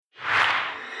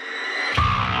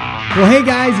Well, hey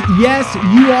guys, yes,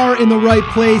 you are in the right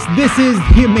place. This is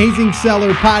the Amazing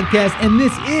Seller Podcast, and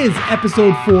this is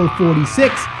episode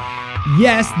 446.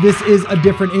 Yes, this is a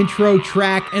different intro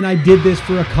track, and I did this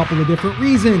for a couple of different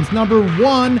reasons. Number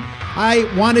one,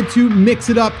 I wanted to mix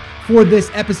it up for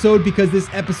this episode because this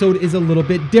episode is a little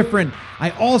bit different.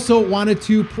 I also wanted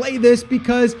to play this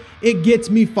because it gets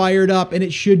me fired up, and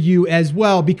it should you as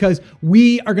well, because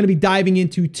we are going to be diving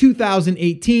into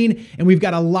 2018 and we've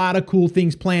got a lot of cool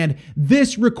things planned.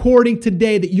 This recording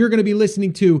today that you're going to be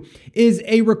listening to is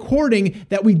a recording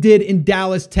that we did in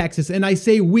Dallas, Texas. And I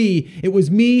say we, it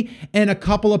was me and a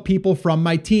couple of people from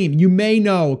my team. You may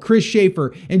know Chris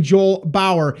Schaefer and Joel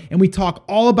Bauer, and we talk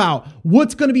all about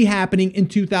what's going to be happening in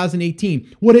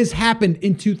 2018, what has happened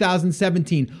in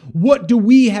 2017, what do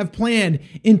we have planned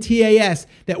in TAS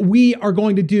that we are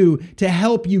going to do to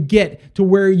help you get to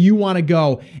where you want to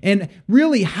go, and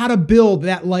really how to build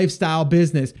that lifestyle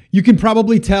business. You can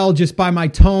probably tell just by my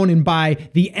tone and by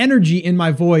the energy in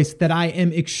my voice that I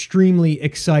am extremely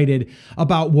excited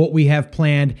about what we have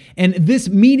planned. And this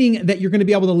meeting that you're going to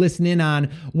be able to listen in on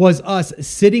was us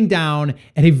sitting down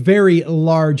at a very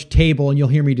large table, and you'll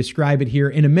hear me describe it here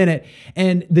in a minute.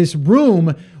 And this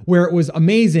room where it was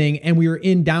amazing, and we were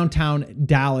in downtown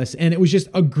Dallas, and it was just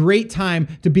a great time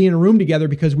to be in a room together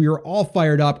because we were all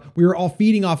fired up, we were all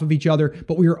feeding off of each other,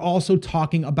 but we were also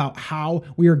talking about how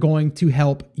we are going to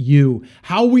help you,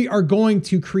 how we are going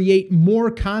to create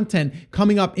more content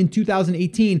coming up in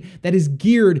 2018 that is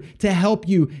geared to help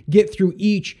you get through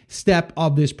each step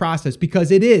of this process, because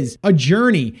it is a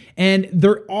journey and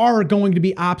there are going to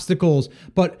be obstacles,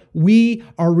 but we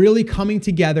are really coming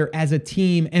together as a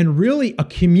team and really a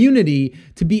community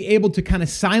to be able to kind of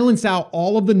silence out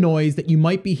all of the noise that you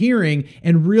might be hearing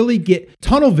and really get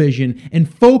tunnel vision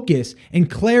and focus and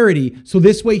clarity. So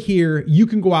this way here, you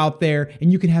can go out there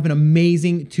and you can have an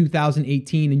amazing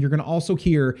 2018. And you're going to also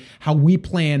hear how we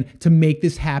plan to make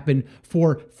this happen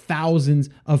for thousands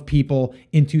of people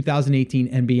in 2018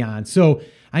 and beyond. So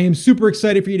I am super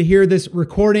excited for you to hear this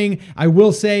recording. I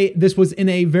will say this was in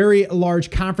a very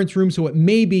large conference room, so it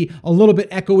may be a little bit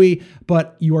echoey,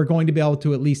 but you are going to be able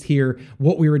to at least hear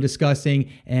what we were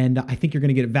discussing. And I think you're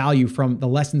going to get value from the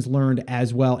lessons learned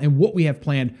as well and what we have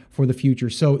planned for the future.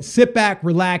 So sit back,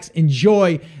 relax,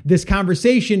 enjoy this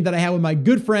conversation that I had with my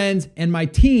good friends and my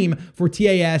team for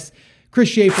TAS, Chris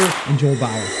Schaefer and Joel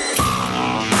Bauer.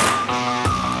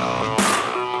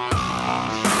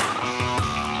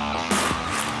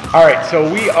 All right, so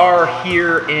we are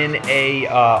here in a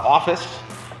office,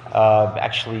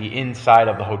 actually inside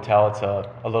of the hotel. It's a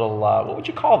little, what would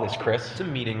you call this, Chris? It's a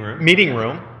meeting room. Meeting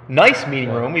room. Nice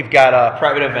meeting room. We've got a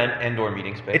private event and/or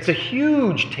meeting space. It's a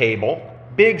huge table,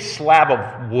 big slab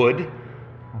of wood,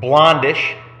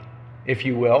 blondish, if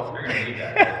you will. We're gonna need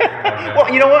that.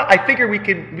 Well, you know what? I figure we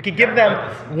could give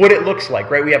them what it looks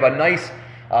like, right? We have a nice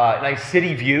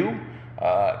city view.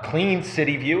 Clean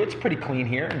city view. It's pretty clean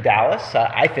here in Dallas.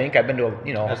 I think I've been to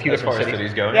a few different cities.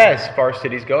 Cities go. Yeah, as far as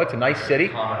cities go, it's a nice city.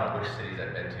 Comment on which cities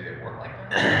I've been to that work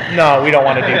like that. No, we don't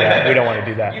want to do that. We don't want to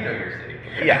do that. You know your city.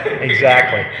 Yeah,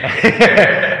 exactly.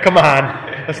 Come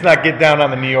on, let's not get down on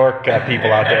the New York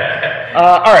people out there.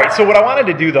 All right. So what I wanted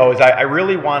to do though is I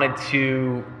really wanted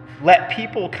to let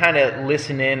people kind of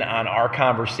listen in on our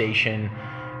conversation.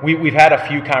 We've had a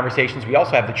few conversations. We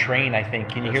also have the train, I think.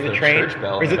 Can you hear the train? Church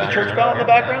bell. Or is it the church bell in the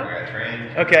background? Yeah, we got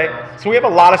trains. Okay, so we have a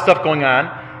lot of stuff going on.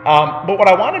 But what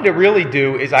I wanted to really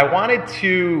do is I wanted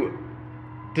to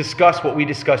discuss what we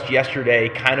discussed yesterday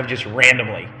kind of just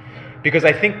randomly, because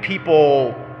I think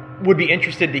people would be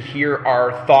interested to hear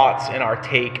our thoughts and our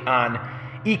take on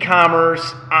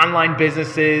e-commerce, online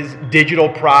businesses, digital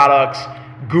products,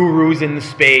 gurus in the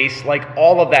space, like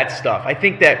all of that stuff. I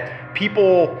think that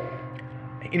people,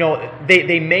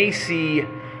 they may see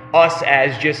us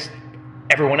as just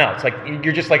everyone else. Like,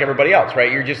 you're just like everybody else, right?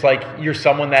 You're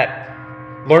someone that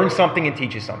learns something and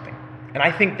teaches something. And I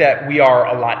think that we are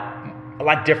a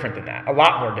lot different than that, a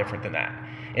lot more different than that.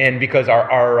 And because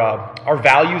our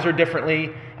values are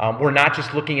differently, we're not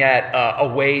just looking at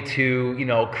a way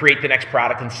to, create the next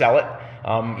product and sell it.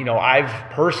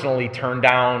 I've personally turned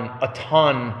down a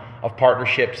ton of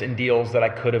partnerships and deals that I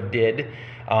could have did,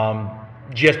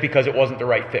 just because it wasn't the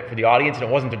right fit for the audience and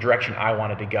it wasn't the direction I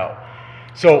wanted to go.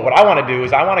 So what I want to do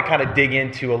is I want to kind of dig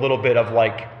into a little bit of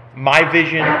like my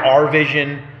vision, our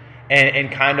vision,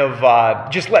 and kind of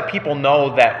just let people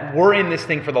know that we're in this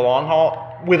thing for the long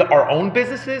haul with our own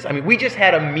businesses. I mean, we just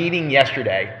had a meeting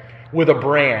yesterday with a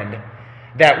brand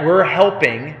that we're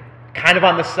helping kind of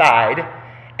on the side,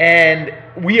 And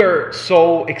we are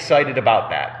so excited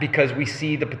about that because we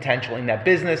see the potential in that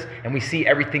business and we see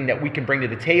everything that we can bring to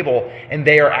the table, and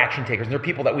they are action takers. And they're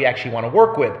people that we actually want to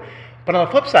work with. But on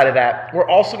the flip side of that, we're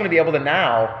also going to be able to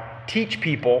now teach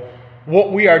people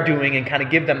what we are doing and kind of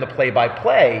give them the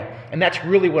play-by-play. And that's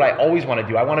really what I always want to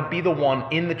do. I want to be the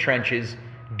one in the trenches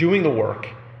doing the work,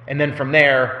 and then from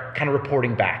there kind of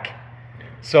reporting back.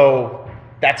 So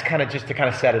that's kind of just to kind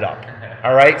of set it up.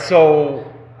 All right,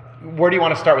 so where do you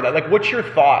want to start with that? Like, what's your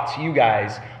thoughts, you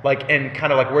guys, like, and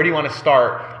kind of like, where do you want to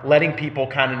start letting people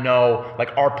kind of know, like,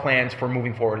 our plans for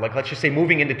moving forward? Like, let's just say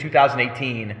moving into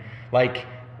 2018, like,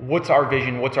 what's our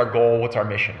vision, what's our goal, what's our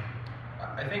mission?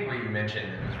 I think what you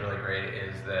mentioned was really great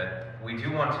is that we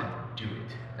do want to do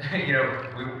it.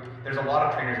 There's a lot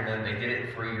of trainers, and then they did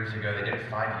it 3 years ago, they did it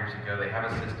 5 years ago, they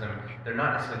have a system, they're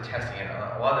not necessarily testing it.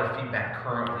 A lot of their feedback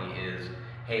currently is,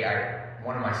 hey,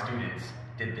 one of my students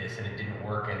did this and it didn't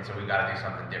work, and so we got to do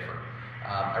something different.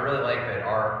 I really like that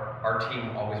our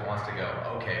team always wants to go,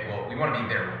 okay, well, we want to be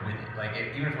there with it. Like,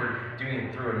 even if we're doing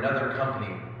it through another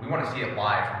company, we want to see it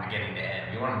live from beginning to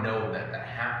end. We want to know that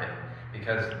happened,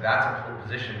 because that's a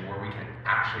position where we can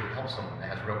actually help someone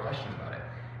that has real questions about it.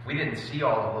 If we didn't see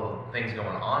all the little things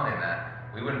going on in that,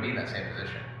 we wouldn't be in that same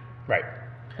position. Right.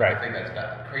 I think that's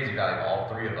got crazy value to all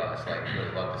three of us. Like, we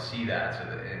really love to see that, so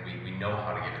that we know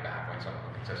how to give it back when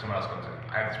someone else comes in.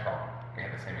 I have this problem. We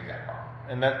have the same exact problem.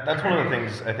 And that's one of the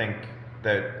things I think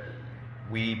that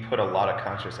we put a lot of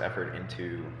conscious effort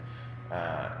into,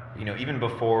 even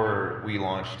before we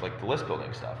launched like the list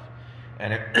building stuff.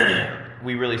 And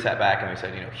we really sat back and we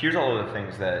said, here's all of the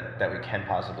things that we can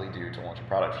possibly do to launch a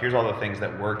product. Here's all the things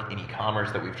that work in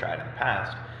e-commerce that we've tried in the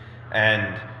past.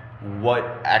 And what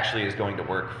actually is going to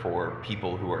work for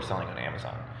people who are selling on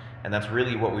Amazon. And that's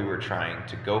really what we were trying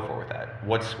to go for with that.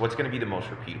 What's going to be the most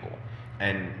repeatable?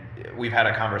 And we've had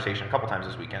a conversation a couple times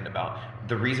this weekend about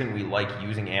the reason we like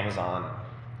using Amazon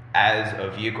as a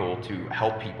vehicle to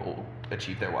help people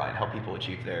achieve their why and help people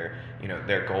achieve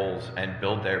their goals and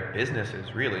build their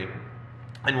businesses, really.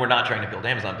 And we're not trying to build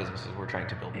Amazon businesses, we're trying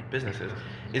to build businesses,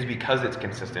 is because it's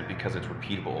consistent, because it's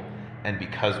repeatable, and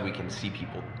because we can see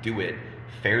people do it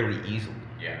fairly easily.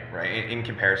 Yeah. Right, in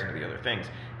comparison to the other things.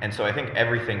 And so I think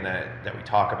everything that we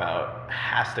talk about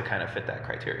has to kind of fit that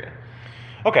criteria.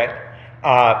 Okay,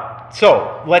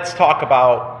 so let's talk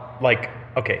about, like,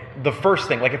 okay, the first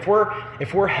thing, like, if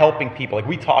we're helping people, like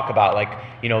we talk about, like,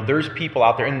 there's people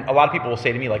out there, and a lot of people will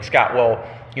say to me, like, Scott, well,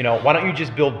 why don't you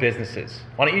just build businesses?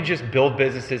 Why don't you just build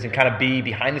businesses and kind of be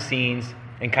behind the scenes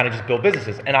and kind of just build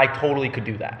businesses? And I totally could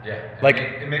do that. Yeah, like,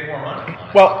 and make more money.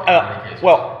 Honestly,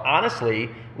 well, honestly,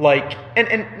 like,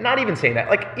 and not even saying that,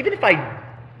 like, even if I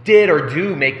did or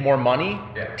do make more money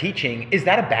teaching, is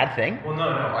that a bad thing? Well, no.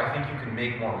 I think you can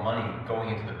make more money going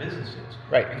into the businesses.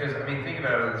 Right. Because, think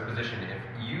about it in this position.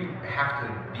 If you have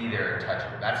to be there and touch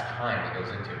it, that's time that goes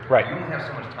into it. Right. You only have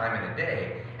so much time in a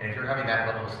day, and if you're having that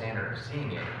level of standard of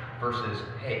seeing it versus,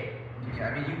 hey, you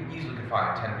easily could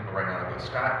find 10 people right now that go,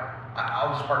 Scott,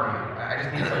 I'll just partner with you. I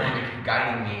just need someone to keep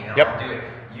guiding me, and I'll do it.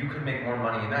 You could make more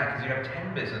money in that because you have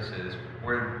 10 businesses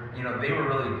where they were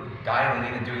really dialing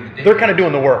in and doing the day. They're kind of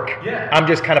doing the work. Yeah. I'm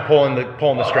just kind of pulling the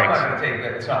strings. I'm not going to take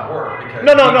that it's not work because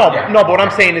no. But what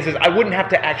I'm saying is I wouldn't have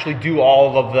to actually do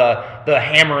all of the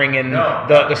hammering and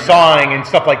the sawing and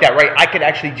stuff like that, right? I could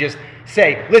actually just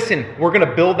say, listen, we're going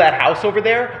to build that house over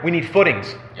there. We need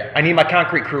footings. Yeah. I need my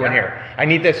concrete crew in here. I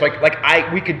need this.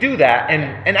 We could do that.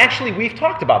 And actually, we've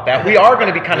talked about that. We are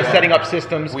going to be kind of setting up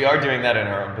systems. We are doing that in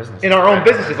our own business. In our own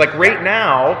businesses. Like right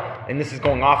now, and this is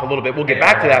going off a little bit, we'll get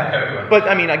back to that. But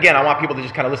again, I want people to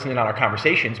just kind of listen in on our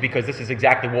conversations because this is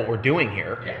exactly what we're doing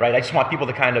here, right? I just want people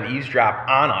to kind of eavesdrop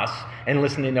on us and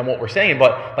listen in on what we're saying.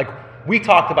 But like, we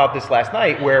talked about this last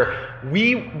night where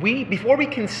we before we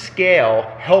can scale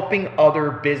helping other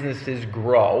businesses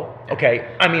grow,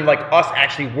 okay, like us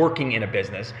actually working in a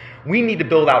business, we need to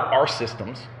build out our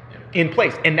systems in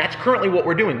place. And that's currently what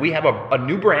we're doing. We have a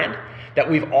new brand that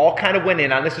we've all kind of went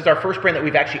in on. This is our first brand that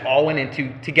we've actually all went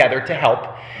into together to help.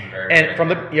 And from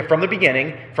the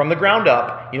beginning, from the ground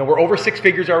up, we're over 6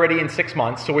 figures already in 6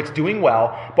 months, so it's doing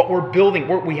well. But we're building.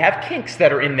 We have kinks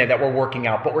that are in there that we're working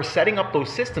out, but we're setting up those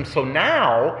systems. So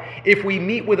now, if we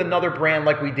meet with another brand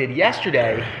like we did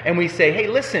yesterday, and we say, hey,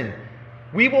 listen,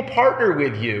 we will partner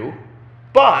with you,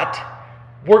 but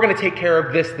we're going to take care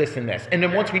of this, this, and this. And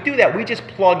then once we do that, we just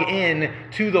plug in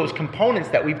to those components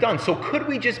that we've done. So could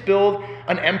we just build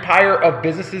an empire of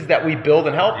businesses that we build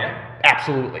and help? Yeah.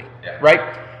 Absolutely. Yeah.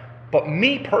 Right? But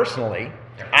me personally,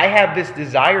 I have this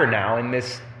desire now and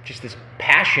this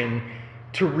passion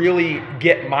to really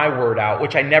get my word out,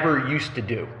 which I never used to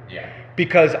do. Yeah.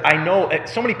 because I know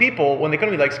so many people, when they come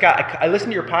to me like, Scott, I listen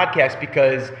to your podcast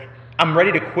because I'm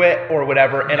ready to quit or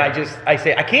whatever, and I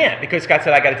say I can't because Scott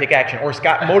said I got to take action, or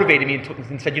Scott motivated me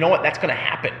and said, you know what, that's going to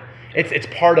happen. It's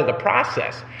part of the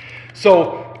process.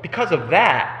 So because of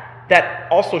that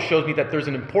also shows me that there's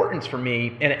an importance for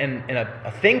me and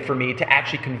a thing for me to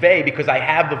actually convey, because I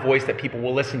have the voice that people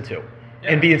will listen to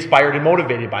and be inspired and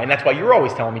motivated by. And that's why you're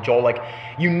always telling me, Joel, like,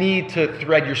 you need to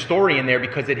thread your story in there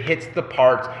because it hits the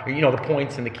parts, the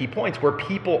points and the key points where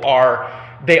people are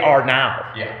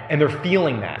now. Yeah. And they're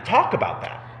feeling that. Talk about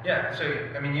that. Yeah, so,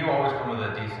 I mean, you always come with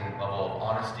a decent level of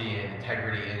honesty and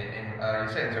integrity,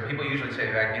 and so people usually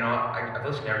say back, I've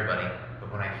listened to everybody,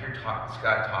 but when I hear Scott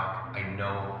talk, I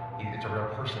know it's a real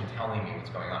person telling me what's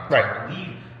going on. So right. I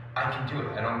believe I can do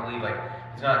it. I don't believe,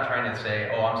 he's not trying to say,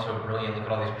 oh, I'm so brilliant, look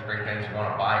at all these great things, you want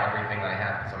to buy everything I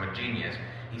have because I'm a genius.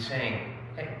 He's saying,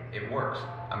 hey, it works.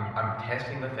 I'm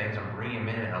testing the things, I'm bringing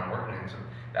them in, and I'm working it. So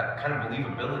that kind of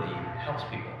believability helps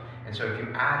people. And so if you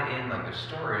add in, the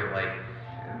story,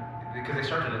 because they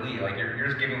start to delete, you're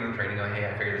just giving them training,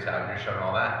 hey, I figured this out, and you're showing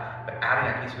all that, but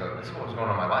adding that piece, this is what was going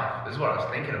on in my life, this is what I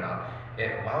was thinking about,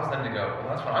 it allows them to go,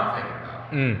 well, that's what I'm thinking about.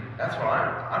 That's what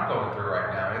I'm going through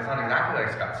right now. It's not exactly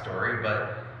like Scott's story,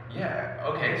 but yeah,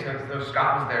 okay, so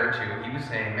Scott was there too. He was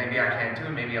saying, maybe I can't do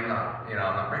it, maybe I'm not, I'm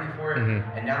not ready for it.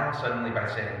 Mm-hmm. And now suddenly by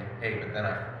saying, hey, but then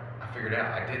I figured it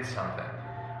out, I did something.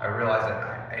 I realized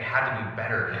that I had to be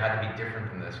better, it had to be different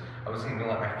than this. I wasn't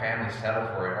going to let my family settle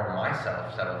for it or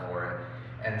myself settle for it.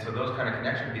 And so those kind of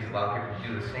connection pieces allow people to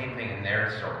do the same thing in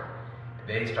their story.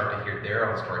 They start to hear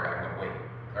their own story back and go, wait,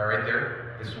 all right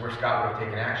there, this is where Scott would have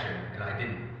taken action, and I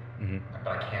didn't,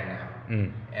 but I can now.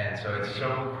 And so it's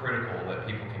so critical that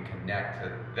people can connect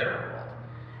to their world.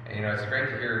 And it's great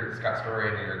to hear Scott's story,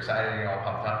 and you're excited, and you're all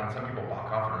pumped up, and some people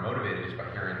walk off and are motivated just by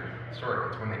hearing the story.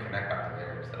 It's when they connect back to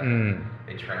theirs that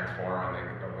they transform, and they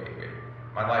go, wait,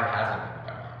 my life hasn't been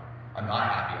what I want. I'm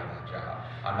not happy on that job.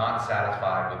 I'm not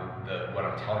satisfied with what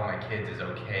I'm telling my kids is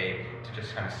okay to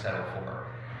just kind of settle for.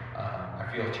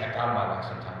 I feel checked out of my life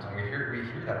sometimes, and we hear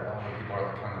that a lot when people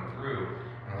are coming through,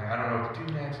 and I don't know what to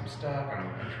do next, I'm stuck, I'm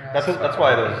trapped. That's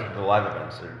why the live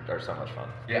events are so much fun.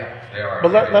 Yeah, they are.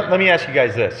 But let me ask you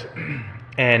guys this,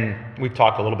 and we've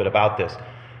talked a little bit about this.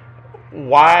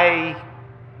 Why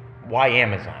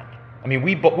Amazon? I mean,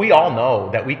 we all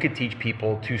know that we could teach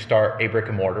people to start a brick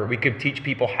and mortar. We could teach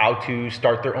people how to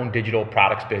start their own digital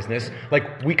products business.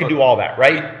 We could do all that,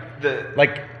 right?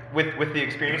 With the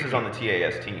experiences on the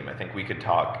TAS team, I think we could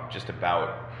talk just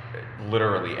about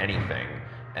literally anything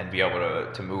and be able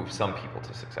to move some people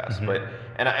to success. Mm-hmm.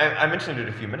 And I mentioned it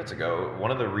a few minutes ago, one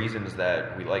of the reasons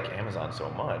that we like Amazon so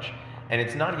much, and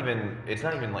it's not even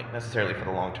necessarily for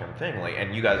the long-term thing,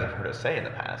 and you guys have heard us say in the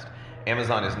past,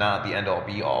 Amazon is not the end-all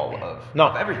be-all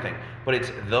of everything, but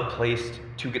it's the place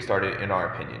to get started, in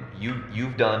our opinion.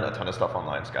 You've done a ton of stuff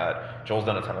online, Scott. Joel's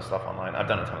done a ton of stuff online. I've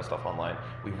done a ton of stuff online.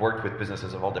 We've worked with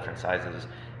businesses of all different sizes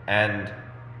and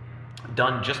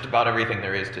done just about everything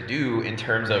there is to do in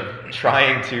terms of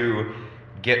trying to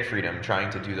get freedom, trying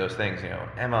to do those things,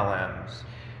 MLMs,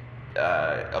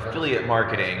 affiliate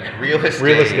marketing, real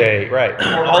estate, right?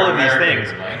 All of these things.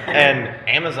 And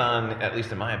Amazon, at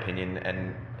least in my opinion,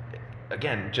 and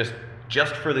again, just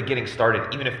for the getting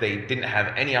started, even if they didn't have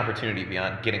any opportunity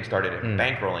beyond getting started and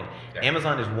bankrolling,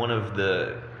 Amazon is one of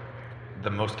the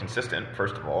most consistent,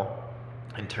 first of all,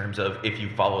 in terms of if you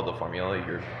follow the formula,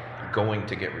 you're going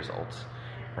to get results,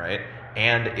 right?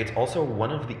 And it's also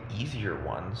one of the easier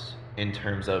ones in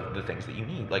terms of the things that you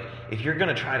need. If you're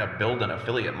going to try to build an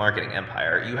affiliate marketing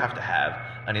empire, you have to have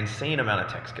an insane amount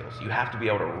of tech skills. You have to be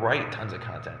able to write tons of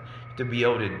content, to be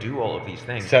able to do all of these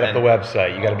things. Set up the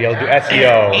website. You got to be able to do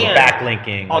SEO, and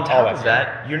backlinking. On top of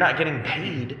that, you're not getting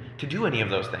paid to do any of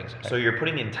those things. So you're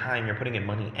putting in time, you're putting in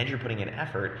money, and you're putting in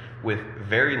effort with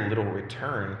very little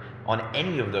return on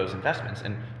any of those investments.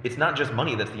 And it's not just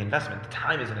money that's the investment. The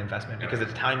time is an investment because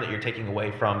it's time that you're taking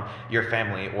away from your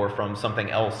family or from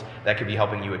something else that could be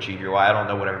helping you achieve your why. I don't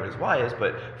know what everybody's why is,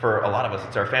 but for a lot of us,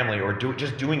 it's our family or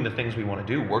just doing the things we want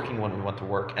to do, working when we want to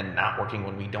work and not working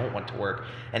when we don't want to work.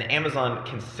 And Amazon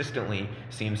consistently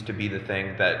seems to be the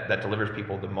thing that delivers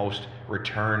people the most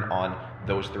return on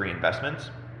those three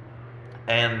investments.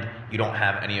 And you don't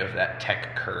have any of that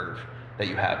tech curve that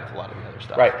you have with a lot of the other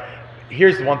stuff. Right.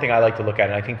 Here's the one thing I like to look at,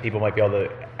 and I think people might be able to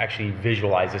actually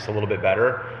visualize this a little bit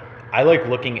better. I like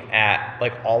looking at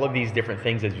all of these different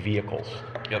things as vehicles.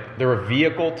 Yep. They're a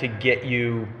vehicle to get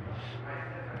you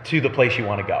to the place you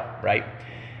want to go, right?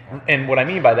 And what I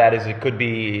mean by that is it could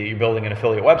be you're building an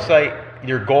affiliate website.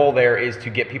 Your goal there is to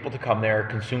get people to come there,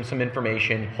 consume some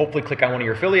information, hopefully click on one of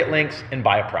your affiliate links and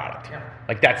buy a product. Yeah.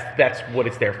 That's what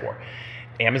it's there for.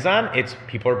 Amazon, it's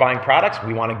people are buying products.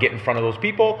 We want to get in front of those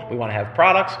people. We want to have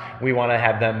products. We want to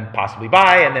have them possibly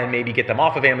buy and then maybe get them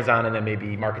off of Amazon and then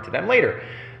maybe market to them later.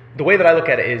 The way that I look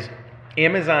at it is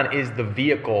Amazon is the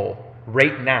vehicle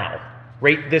right now,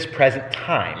 right this present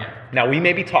time. Yeah. Now, we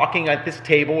may be talking at this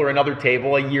table or another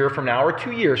table a year from now or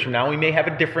 2 years from now. We may have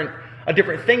a different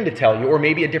thing to tell you or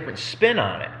maybe a different spin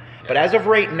on it. Yeah. But as of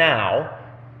right now,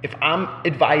 if I'm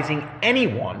advising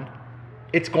anyone,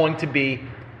 it's going to be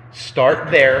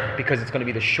start there because it's going to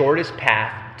be the shortest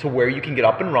path to where you can get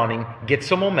up and running, get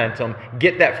some momentum,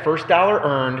 get that first dollar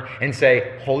earned, and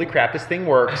say, holy crap, this thing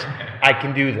works. I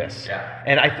can do this. Yeah.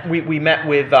 And we met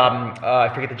with, I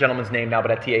forget the gentleman's name now,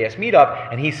 but at TAS Meetup,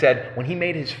 and he said when he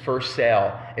made his first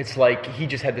sale, it's like he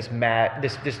just had this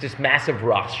massive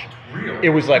rush. Real. It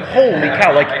was like, holy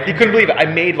cow, like he couldn't believe it. I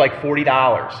made like $40.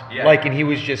 Yeah. Like, and he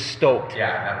was just stoked.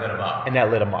 Yeah, that lit him up. And that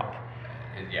lit him up.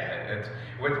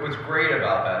 What's great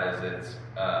about that is it's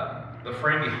the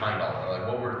frame behind all that. Like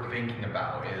what we're thinking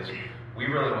about is we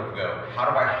really want to go, how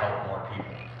do I help more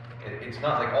people? It's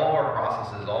not like all of our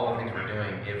processes, all the things we're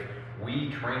doing, if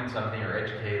we train something or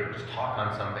educate or just talk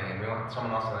on something and we want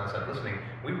someone else on the other side listening,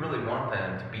 we really want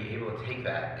them to be able to take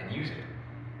that and use it.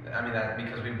 I mean that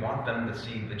because we want them to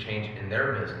see the change in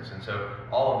their business, and so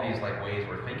all of these like ways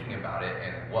we're thinking about it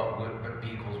and what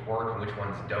vehicles work and which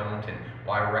ones don't, and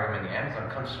why we're recommending Amazon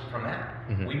comes from that.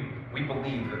 Mm-hmm. We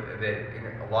believe that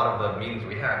in a lot of the meetings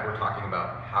we have, we're talking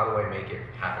about how do I make it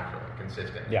happen for them,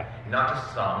 consistent. Yeah. Not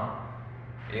just some.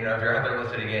 You know, if you're out there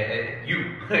listening,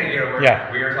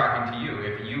 we are talking to you.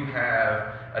 If you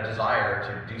have a desire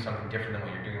to do something different than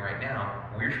what you're doing right now,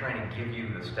 we're trying to give you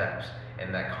the steps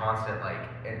and that constant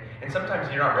and sometimes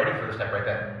you're not ready for the step right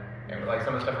then. Like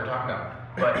some of the stuff we're talking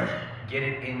about, but get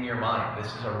it in your mind.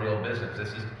 This is a real business. This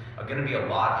is going to be a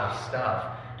lot of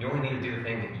stuff. You only need to do the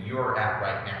thing that you're at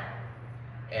right now.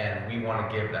 And we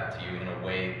want to give that to you in a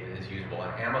way that is usable.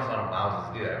 And Amazon allows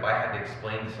us to do that. If I had to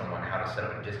explain to someone how to set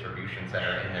up a distribution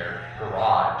center in their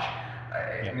garage,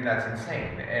 I mean, that's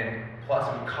insane. And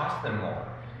plus, it would cost them more.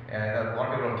 And a lot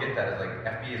of people don't get that. It's like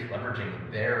FBA is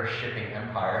leveraging their shipping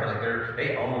empire. Like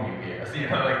they own UPS. You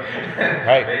know, like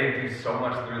right. They do so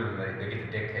much through them. They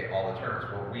get to dictate all the terms.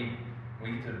 Well, we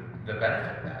get the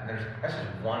benefit of that. And that's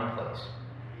just one place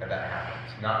that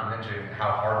happens. Not mentioning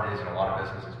how hard it is in a lot of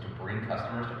businesses to bring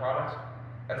customers to products.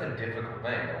 That's a difficult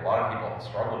thing that a lot of people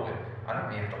struggle with. I don't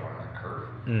mean to learn that curve.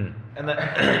 Mm. And that,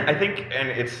 I think, and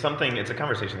it's a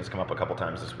conversation that's come up a couple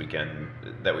times this weekend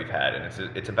that we've had,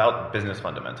 and it's about business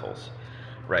fundamentals,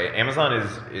 right? Amazon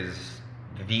is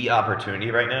the opportunity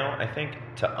right now, I think,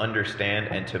 to understand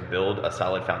and to build a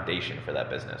solid foundation for that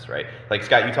business, right? Like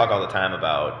Scott, you talk all the time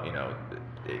about,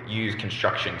 you use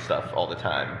construction stuff all the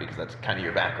time because that's kind of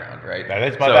your background, right? That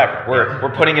is my background.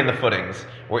 We're putting in the footings.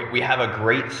 We have a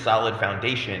great solid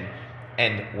foundation,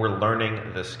 and we're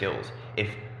learning the skills. If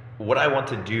what I want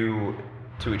to do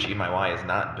to achieve my why is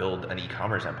not build an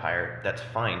e-commerce empire, that's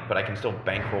fine, but I can still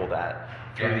bankroll that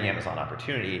through the Amazon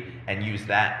opportunity and use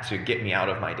that to get me out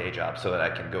of my day job so that I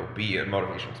can go be a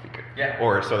motivational speaker. Yeah.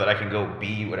 Or so that I can go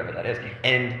be whatever that is.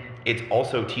 And it's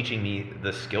also teaching me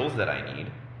the skills that I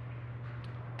need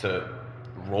to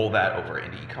roll that over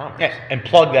into e-commerce. Yes, and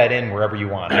plug that in wherever you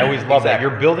want. I always love that. Exactly.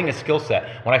 You're building a skill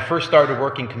set. When I first started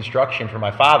working construction for my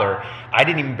father, I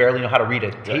didn't even barely know how to read a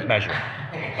tape measure.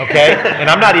 Okay, and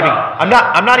I'm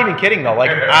not even kidding though. Like,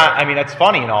 I mean, that's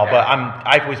funny and all, but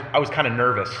I was kind of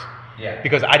nervous. Yeah.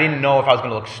 Because I didn't know if I was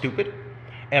going to look stupid,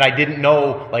 and I didn't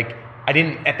know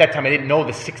at that time I didn't know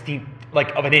the 16th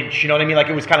of an inch, you know what I mean? Like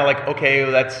it was kind of like, okay,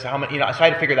 well, that's how much, so I had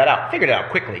to figure that out. Figured it out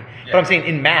quickly. Yeah. But I'm saying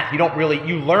in math, you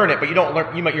learn it, but you don't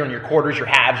learn, you might learn your quarters, your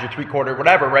halves, your 3/4,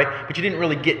 whatever, right? But you didn't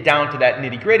really get down to that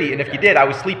nitty gritty. And if you did, I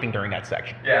was sleeping during that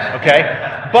section. Yeah. Okay.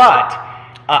 But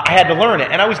I had to learn it,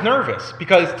 and I was nervous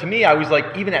because to me, I was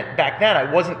like, even back then,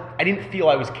 I didn't feel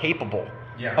I was capable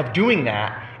of doing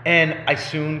that. And I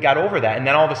soon got over that. And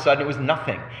then all of a sudden it was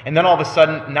nothing. And then all of a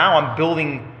sudden now I'm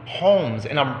building homes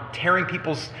and I'm tearing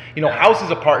people's, houses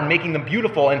apart and making them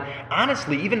beautiful. And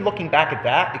honestly, even looking back at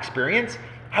that experience,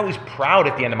 I was proud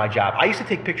at the end of my job. I used to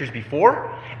take pictures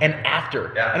before and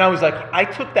after. Yeah. And I was like, I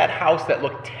took that house that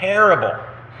looked terrible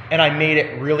and I made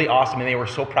it really awesome. And they were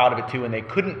so proud of it too. And they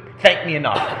couldn't thank me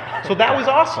enough. So that was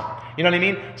awesome. You know what I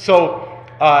mean? So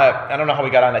I don't know how we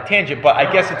got on that tangent, but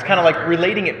I guess it's kind of like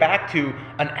relating it back to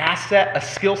an asset, a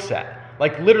skill set.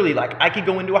 Like literally, like I could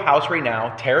go into a house right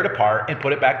now, tear it apart, and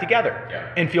put it back together,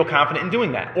 and feel confident in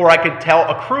doing that. Or I could tell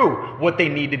a crew what they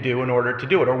need to do in order to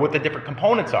do it, or what the different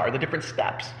components are, the different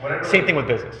steps. Same thing with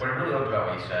business. What I really loved about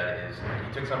what you said is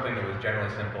you took something that was generally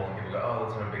simple, and people go, "Oh,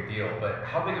 that's not a big deal." But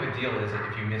how big of a deal is it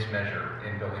if you mismeasure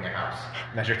in building a house?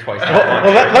 Measure twice.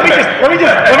 Let me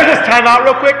just time out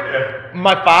real quick.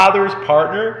 My father's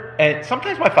partner, and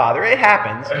sometimes my father, it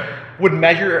happens, would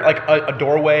measure like a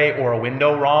doorway or a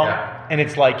window wrong, and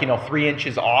it's like 3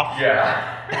 inches off.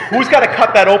 Yeah. Who's got to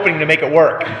cut that opening to make it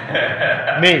work?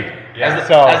 Me. Yeah.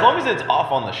 As long as it's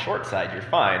off on the short side, you're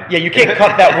fine. Yeah, you can't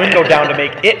cut that window down to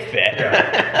make it fit,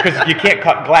 because you can't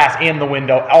cut glass and the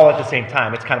window all at the same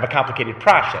time. It's kind of a complicated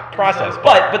process.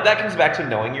 But that comes back to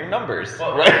knowing your numbers,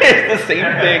 right? It's the same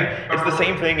thing. It's the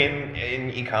same thing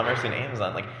in e-commerce and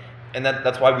Amazon. Like, and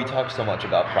that's why we talk so much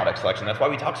about product selection. That's why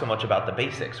we talk so much about the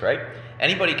basics, right?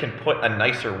 Anybody can put a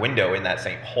nicer window in that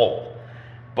same hole,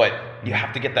 but you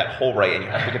have to get that hole right, and you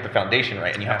have to get the foundation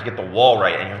right, and you have to get the wall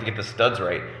right, and you have to get the studs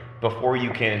right before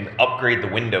you can upgrade the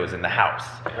windows in the house.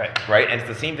 Right? And it's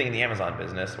the same thing in the Amazon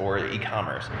business or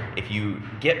e-commerce. If you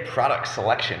get product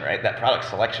selection, right, that product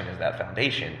selection is that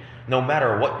foundation. No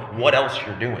matter what else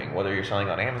you're doing, whether you're selling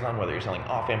on Amazon, whether you're selling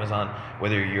off Amazon,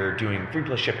 whether you're doing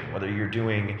 3+ shipping, whether you're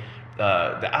doing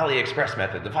the AliExpress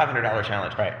method, the $500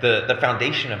 challenge, the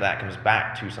foundation of that comes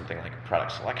back to something like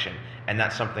product selection. And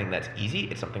that's something that's easy,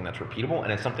 it's something that's repeatable,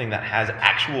 and it's something that has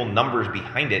actual numbers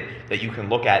behind it that you can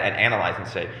look at and analyze and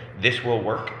say, this will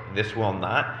work, this will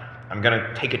not. I'm going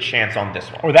to take a chance on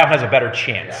this one. Or that has a better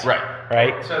chance.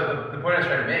 Right? So the point I was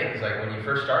trying to make is, like, when you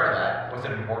first started that, was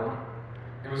it important?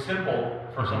 It was simple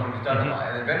for someone who's done it a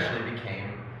lot, and eventually it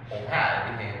became old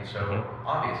hat. It became so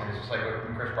obvious, and it's just like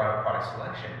when Chris brought up product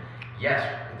selection. Yes,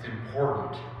 it's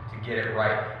important to get it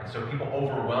right, and so people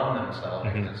overwhelm themselves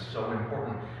because it's so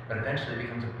important. But eventually, it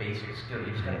becomes a basic skill.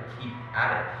 You just got to keep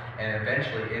at it, and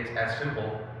eventually, it's as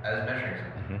simple as measuring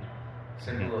something.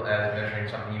 Simple as measuring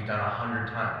something you've done 100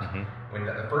 times. When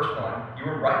the first one, you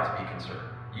were right to be concerned.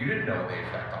 You didn't know the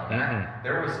effect on that.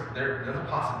 There's a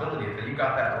possibility that you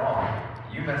got that wrong.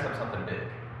 You messed up something big.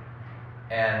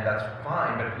 And that's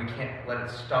fine, but we can't let it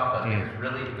stop us because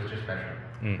really it was just measuring.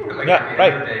 Like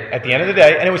at the end of the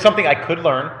day. And it was something I could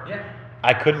learn. Yeah.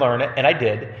 I could learn it, and I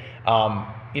did.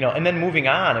 And then moving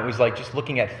on, it was like just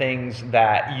looking at things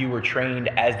that you were trained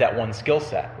as that one skill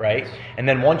set, right? And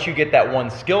then once you get that one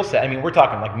skill set, I mean, we're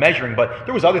talking like measuring, but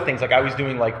there was other things like I was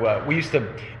doing, like we used to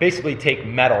basically take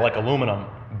metal, like aluminum,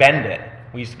 bend it.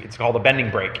 It's called a bending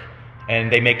brake.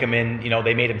 And they make them in,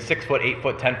 they made them 6 foot, 8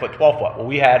 foot, 10 foot, 12 foot. Well,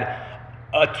 we had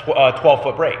a 12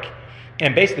 foot brake.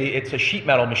 And basically, it's a sheet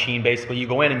metal machine. Basically, you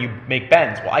go in and you make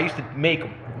bends. Well, I used to make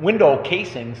window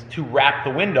casings to wrap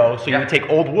the window. So you would take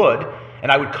old wood,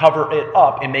 and I would cover it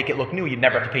up and make it look new. You'd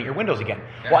never have to paint your windows again.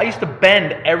 Well, I used to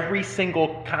bend every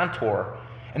single contour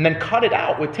and then cut it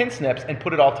out with tin snips and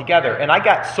put it all together. And I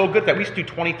got so good that we used to do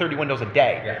 20, 30 windows a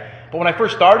day. But when I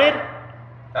first started,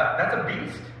 that's a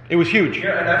beast. It was huge.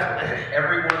 Yeah, and that's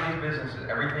every one of these businesses,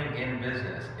 everything in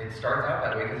business, it starts out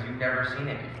that way because you've never seen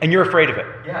it before. And you're afraid of it.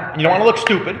 Yeah. You don't want to look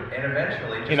stupid. And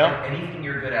eventually, just like anything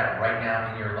you're good at right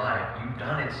now in your life, you've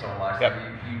done it so much that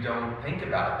you don't think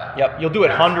about it that way. You'll do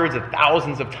it hundreds of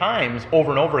thousands of times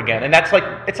over and over again. And that's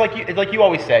like you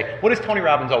always say. What does Tony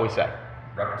Robbins always say?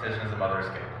 Repetition is the mother of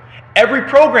skill. Every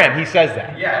program he says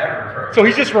that. Yeah, every program. So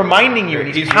he's just reminding you,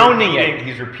 and he's pounding it.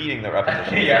 He's repeating the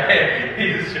repetition.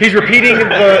 He's repeating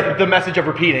the message of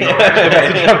repeating. Maybe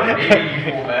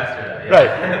you will master that. Yeah.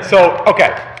 Right. So,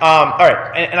 okay. All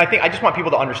right. And I think I just want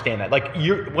people to understand that. Like,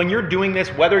 when you're doing this,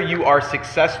 whether you are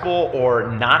successful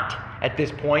or not at this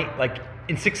point, like,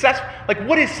 in success, like,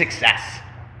 what is success?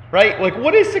 Right? Like,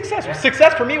 what is success? Yeah.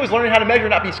 Success for me was learning how to measure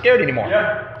and not be scared anymore.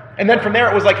 Yeah. And then from there,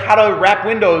 it was like how to wrap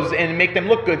windows and make them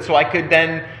look good so I could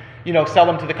then, sell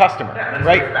them to the customer. Yeah, and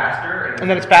right? And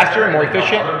then it's faster and more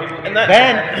efficient. And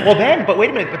but wait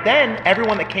a minute. But then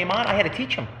everyone that came on, I had to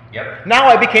teach them. Yep. Now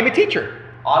I became a teacher.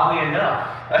 Oddly enough.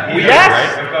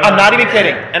 Yes. Right? I'm not even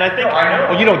kidding. And I think,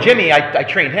 I know. Well, Jimmy, I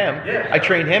trained him. Yeah. I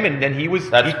trained him, and then he was.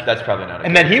 That's probably not.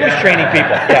 And then he was training people.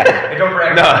 Yeah. And don't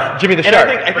brag. No, Jimmy the Shark.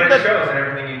 I think that shows in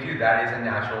everything you do. That is a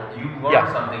natural. You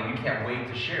learn something, you can't wait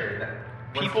to share it.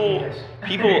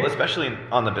 People, especially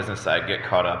on the business side, get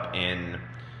caught up in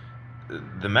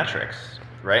the metrics,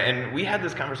 right? And we had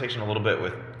this conversation a little bit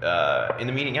with in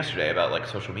the meeting yesterday about like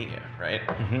social media, right?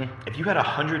 If you had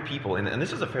 100 people, and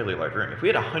this is a fairly large room, if we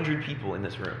had 100 people in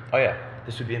this room,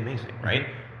 this would be amazing, right?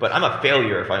 But I'm a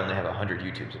failure if I only have 100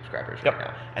 YouTube subscribers right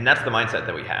now, and that's the mindset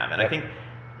that we have. And I think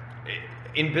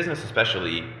in business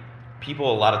especially, people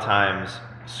a lot of times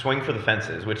swing for the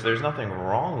fences, which there's nothing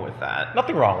wrong with that.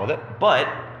 Nothing wrong with it. But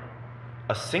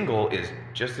a single is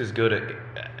just as good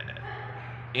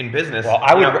in business. Well,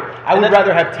 I would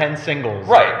rather have 10 singles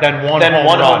than one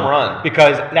home run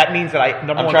because that means that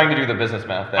I'm trying to do the business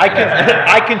math.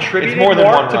 I contributed more than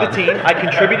one to run. the team. I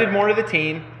contributed more to the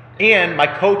team, and my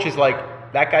coach is like,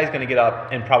 that guy's going to get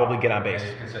up and probably get on base.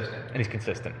 And he's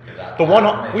consistent.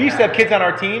 We used to have kids on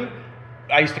our team.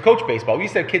 I used to coach baseball. We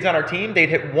used to have kids on our team. They'd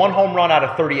hit one home run out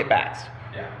of 30 at bats.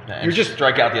 Yeah. You're just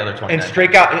strike out the other 20. And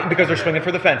strike out because they're swinging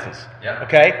for the fences. Yeah.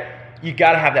 Okay? You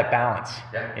got to have that balance.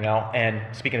 Yeah. You know, and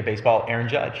speaking of baseball, Aaron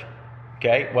Judge.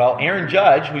 Okay? Well, Aaron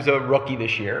Judge, who's a rookie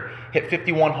this year, hit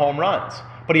 51 home runs.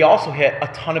 But he also hit a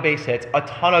ton of base hits, a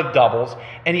ton of doubles,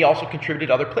 and he also contributed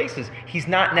other places. He's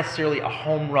not necessarily a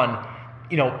home run.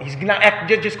 You know, he's not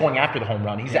just going after the home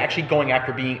run. He's actually going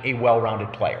after being a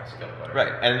well-rounded player.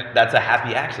 Right, and that's a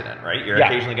happy accident, right? You're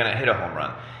occasionally going to hit a home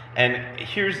run. And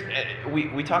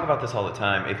we talk about this all the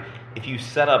time. If you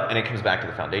set up, and it comes back to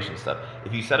the foundation stuff,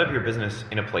 if you set up your business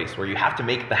in a place where you have to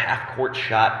make the half-court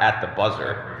shot at the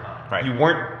buzzer, right. you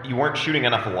weren't shooting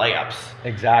enough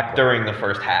layups during the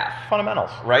first half.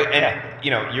 Fundamentals. Right? And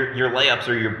you know, your layups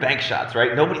or your bank shots,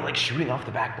 right? Nobody likes shooting off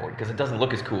the backboard because it doesn't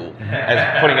look as cool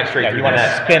as putting it straight through you the want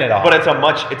net. to spin it off. But it's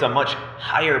a much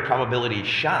higher probability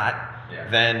shot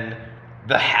than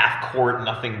the half-court,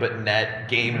 nothing but net,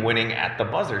 game-winning at the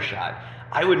buzzer shot.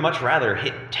 I would much rather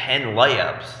hit 10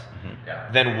 layups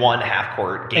than one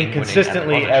half-court game-winning and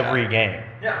consistently at the buzzer every shot. game.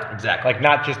 Yeah. Exactly. Like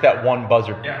not just that one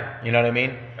buzzer. Yeah. You know what I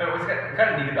mean? What's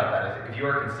kind of neat about that is if you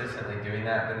are consistently doing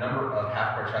that, the number of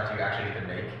half-court shots you actually get to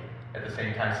make at the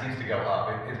same time seems to go up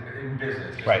in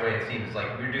business. Just the way it seems. Like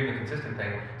you're doing the consistent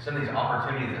thing. Some of these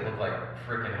opportunities that look like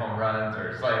freaking home runs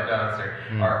or slam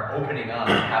dunks are opening up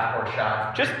half-court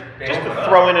shots. Just to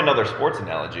throw in another sports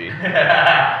analogy. I'm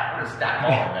gonna stack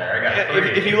them all in there. I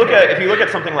got if you look at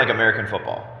something like American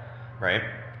football, right?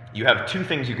 You have two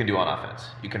things you can do on offense.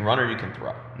 You can run or you can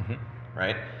throw,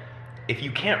 right? If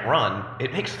you can't run,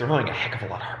 it makes throwing a heck of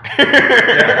a lot harder,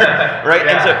 right?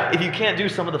 And so if you can't do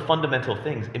some of the fundamental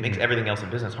things, it makes everything else in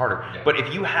business harder. Yeah. But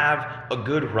if you have a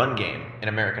good run game in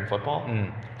American football,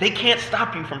 they can't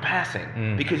stop you from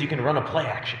passing because you can run a play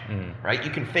action, right?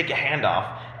 You can fake a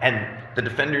handoff and the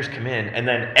defenders come in and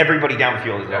then everybody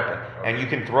downfield is open and you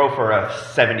can throw for a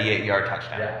 78-yard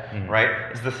touchdown,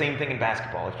 right? It's the same thing in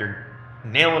basketball. If you're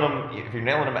nailing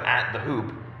them at the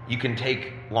hoop, you can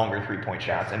take longer three-point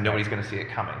shots and nobody's going to see it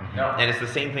coming. No. And it's the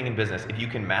same thing in business. If you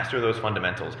can master those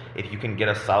fundamentals, if you can get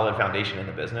a solid foundation in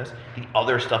the business, the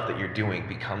other stuff that you're doing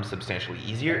becomes substantially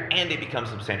easier and it becomes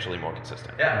substantially more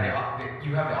consistent. Yeah,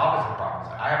 you have the opposite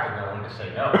problems. I have to know when to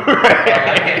say no.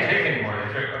 I can't take any more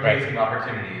of these amazing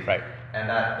opportunities. Right. And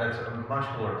that's a much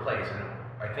cooler place. And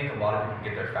I think a lot of people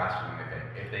get there faster than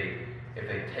they think. If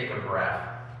they take a breath,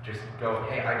 just go,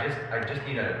 hey, I just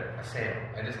need a sale.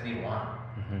 I just need one.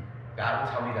 That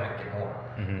will tell me that I can get more.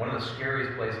 One of the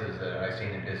scariest places that I've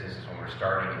seen in business is when we're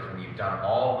starting is when you've done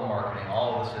all the marketing,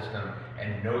 all of the system,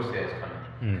 and no sales come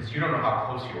in. Because you don't know how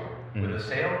close you are. With a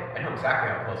sale, I know exactly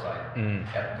how close I am.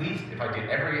 At least if I did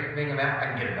everything in that, I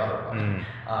can get another one.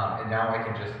 And now I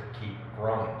can just keep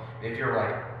growing. If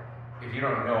you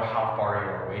don't know how far you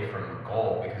are away from the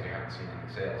goal because you haven't seen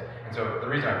any sales. And so the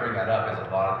reason I bring that up is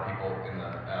a lot of the people in the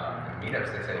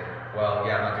meetups, they say, well,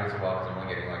 yeah, I'm not doing so well because I'm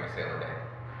only getting like a sale a day.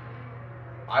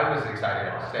 I was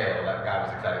excited at the sale, that guy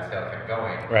was excited the sale kept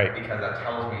going, because that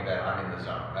tells me that I'm in the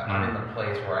zone, that I'm in the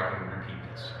place where I can repeat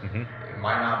this. It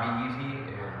might not be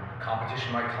easy, competition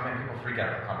might come in, people freak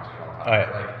out about competition all the time.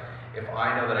 Like, if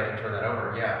I know that I can turn that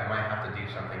over, I might have to do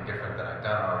something different than I've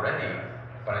done already,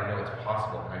 but I know it's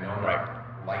possible, and I know I'm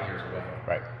not light years away.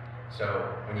 So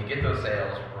when you get those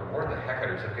sales, reward the heck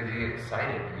out of yourself because you get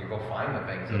excited and you go find the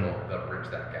things that'll bridge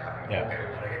that gap. And you go,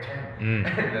 okay, well, how do I get 10? And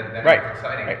then it's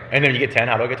exciting. And then you get 10,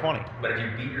 how do I get 20? But if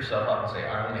you beat yourself up and say,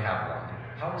 I only have one,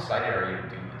 how excited are you to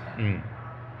do the 10?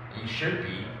 You should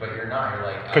be, but you're not. You're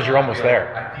like, because you're almost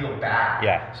there. I feel bad.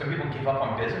 Yeah. Some people give up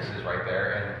on businesses right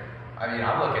there, and I mean,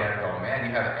 I'm looking at it going, man,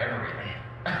 you have everything.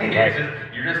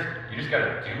 You just got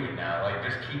to do it now. Like,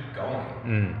 just keep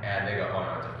going. And they go, oh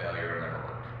no, it's a failure. It'll never work.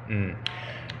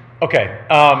 Okay.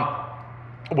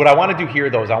 What I want to do here,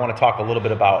 though, is I want to talk a little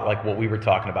bit about like what we were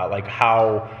talking about, like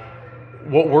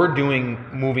what we're doing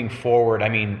moving forward. I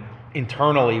mean,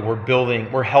 internally,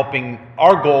 we're helping.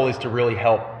 Our goal is to really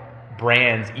help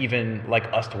brands, even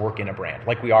like us, to work in a brand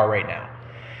like we are right now.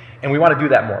 And we want to do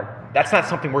that more. That's not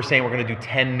something we're saying we're going to do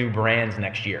 10 new brands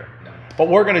next year. No. But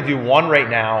we're going to do one right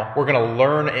now. We're going to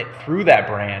learn it through that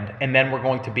brand, and then we're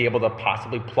going to be able to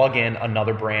possibly plug in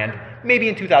another brand maybe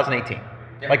in 2018.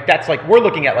 Yeah. Like that's like, we're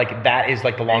looking at like that is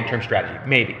like the long-term strategy,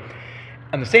 maybe.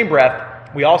 On the same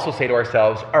breath, we also say to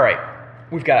ourselves, all right,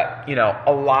 we've got,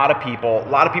 a lot of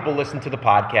people listen to the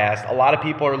podcast. A lot of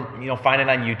people are, finding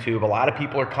it on YouTube. A lot of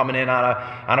people are coming in on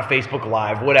a Facebook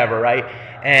Live, whatever, right?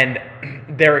 And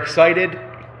they're excited.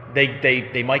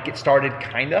 They might get started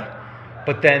kinda,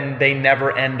 but then they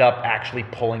never end up actually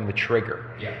pulling the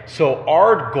trigger. Yeah. So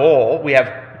our goal, we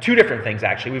have two different things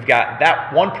actually. We've got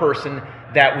that one person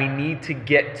that we need to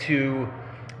get to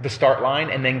the start line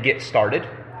and then get started.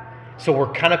 So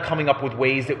we're kind of coming up with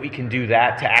ways that we can do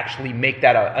that to actually make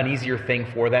that an easier thing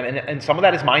for them. And some of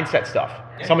that is mindset stuff.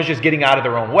 Yeah. Some is just getting out of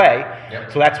their own way.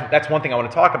 Yep. So that's one thing I want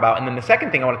to talk about. And then the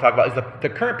second thing I want to talk about is the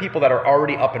current people that are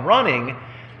already up and running,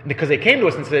 because they came to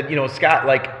us and said, Scott,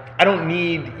 like, I don't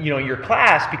need, your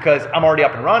class because I'm already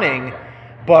up and running,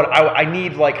 but I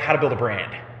need like how to build a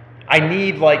brand. I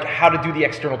need like how to do the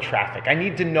external traffic. I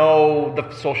need to know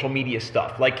the social media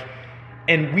stuff.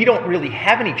 And we don't really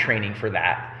have any training for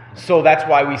that. So that's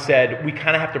why we said we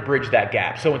kind of have to bridge that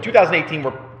gap. So in 2018,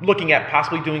 we're looking at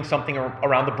possibly doing something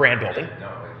around the brand building.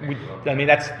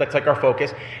 That's like our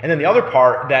focus. And then the other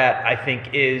part that I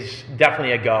think is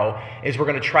definitely a go is we're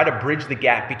going to try to bridge the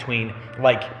gap between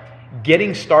like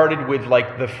getting started with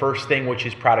like the first thing, which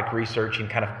is product research and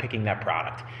kind of picking that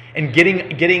product and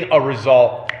getting a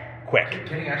result quick.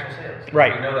 Getting actual sales.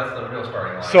 Right. We know that's the real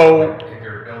starting line. So if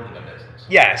you're building a business.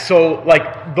 Yeah, so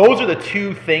like those are the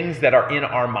two things that are in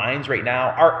our minds right now.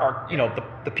 Our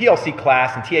the PLC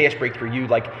class and TAS Breakthrough U,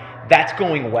 like that's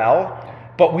going well,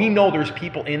 but we know there's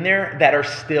people in there that are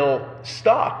still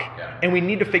stuck, and we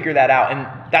need to figure that out. And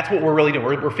that's what we're really doing.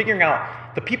 We're figuring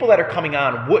out the people that are coming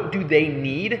on, what do they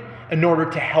need in order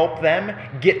to help them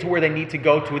get to where they need to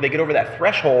go to, where they get over that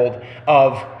threshold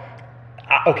of,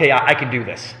 okay, I can do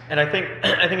this. And I think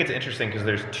it's interesting because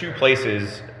there's two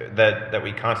places that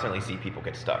we constantly see people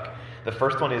get stuck. The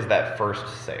first one is that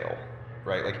first sale,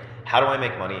 right? Like, how do I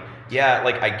make money? Yeah,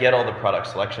 like I get all the product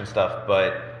selection stuff,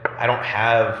 but I don't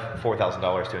have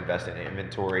 $4,000 to invest in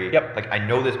inventory. Yep. Like I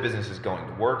know this business is going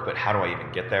to work, but how do I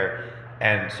even get there?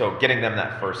 And so getting them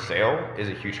that first sale is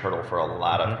a huge hurdle for a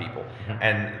lot of people. Mm-hmm.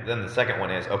 And then the second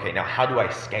one is, okay, now how do I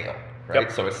scale, right?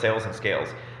 Yep. So it's sales and scales.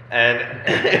 And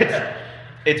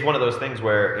it's one of those things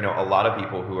where, a lot of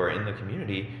people who are in the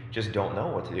community just don't know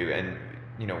what to do. And,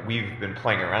 we've been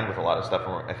playing around with a lot of stuff.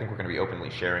 And I think we're going to be openly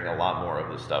sharing a lot more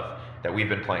of the stuff that we've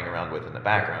been playing around with in the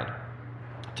background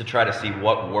to try to see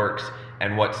what works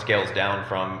and what scales down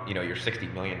from, your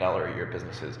 $60 million a year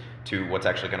businesses to what's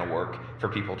actually going to work for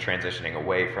people transitioning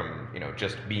away from,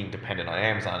 just being dependent on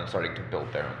Amazon and starting to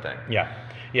build their own thing.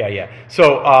 Yeah.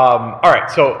 So, all right.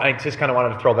 So I just kind of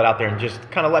wanted to throw that out there and just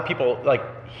kind of let people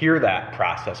hear that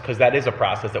process, because that is a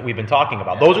process that we've been talking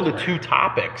about. Those are the two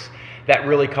topics that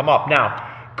really come up.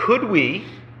 Now, could we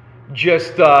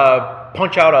just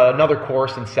punch out another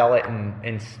course and sell it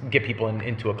and get people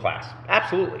into a class?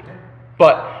 Absolutely.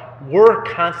 But we're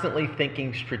constantly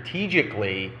thinking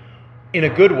strategically in a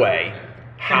good way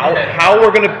how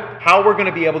we're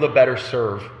gonna be able to better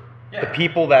serve the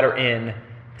people that are in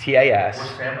TAS. We're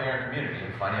sampling our community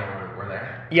and finding out where they're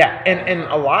at. Yeah, and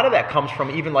a lot of that comes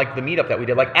from even like the meetup that we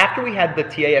did. Like after we had the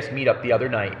TAS meetup the other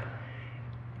night,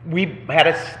 we had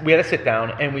a sit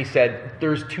down and we said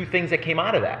there's two things that came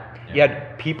out of that. Yeah. You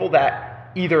had people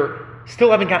that either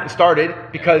still haven't gotten started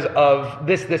because of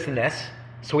this, and this,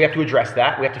 so we have to address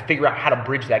that. We have to figure out how to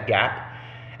bridge that gap.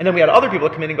 And then we had other people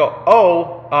that come in and go,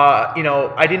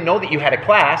 I didn't know that you had a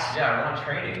class. Yeah, I want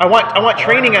training. I want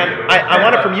training I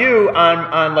want it from you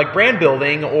on like brand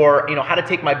building or how to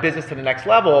take my business to the next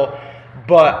level,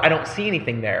 but I don't see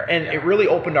anything there. And it really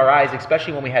opened our eyes,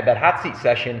 especially when we had that hot seat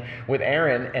session with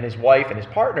Aaron and his wife and his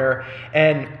partner,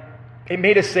 and it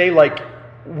made us say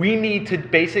we need to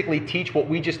basically teach what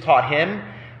we just taught him,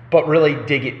 but really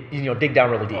dig down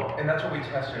really deep. And that's what we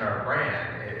test in our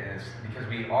brand. Because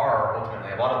we are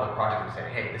ultimately, a lot of the projects we say,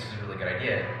 hey, this is a really good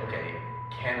idea. Okay,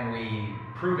 can we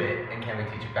prove it and can we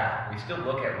teach it back? We still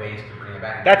look at ways to bring it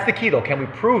back. That's the key though. Can we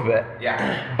prove it?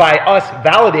 Yeah. By us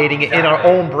validating it in our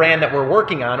own brand that we're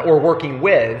working on or working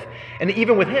with, and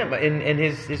even with him and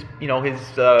his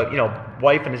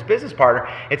wife and his business partner,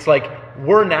 it's like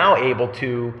we're now able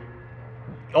to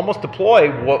almost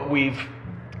deploy what we've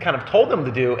kind of told them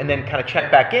to do and then kind of check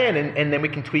back in and then we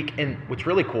can tweak. And what's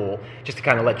really cool, just to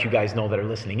kind of let you guys know that are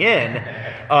listening in,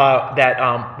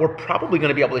 that we're probably going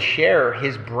to be able to share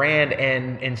his brand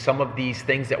and some of these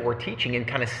things that we're teaching and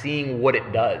kind of seeing what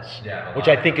it does, which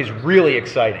I think is really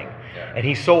exciting. Yeah. And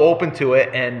he's so open to it.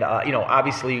 And,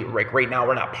 obviously right now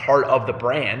we're not part of the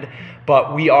brand,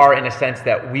 but we are in a sense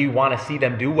that we want to see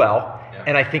them do well. Yeah.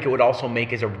 And I think it would also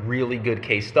make as a really good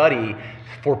case study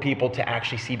for people to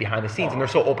actually see behind the scenes, and they're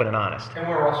so open and honest. And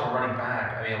we're also running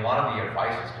back. I mean, a lot of the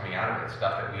advice is coming out of it,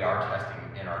 stuff that we are testing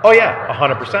in our. Oh yeah,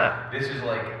 program. 100%. So this is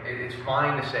like, it's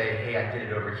fine to say, hey, I did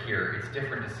it over here. It's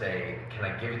different to say, can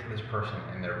I give it to this person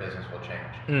and their business will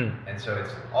change. And so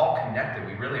it's all connected.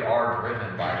 We really are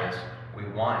driven by this. We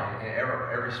want, in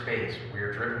every space, we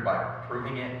are driven by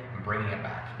proving it and bringing it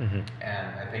back.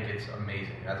 And I think it's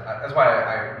amazing. That's why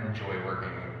I enjoy working.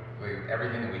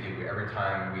 Everything that we do, every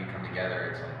time we come together,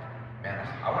 it's like, man,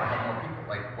 I want to help more people.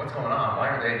 Like, what's going on? Why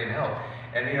are they getting help?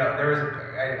 And I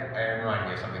am reminding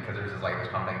you of something, because there's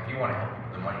this comment, if you want to help people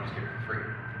with the money, just give it for free.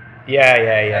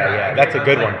 Yeah. That's a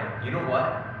good one. You know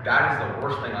what? That is the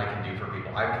worst thing I can do for people.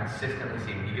 I've consistently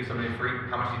seen, you give somebody free,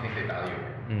 how much do you think they value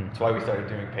it? That's why we started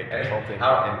doing paid consulting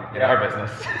in yeah. our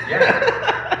business.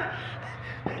 Yeah.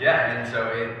 Yeah, and so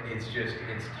it's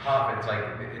tough. It's like,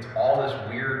 it's all this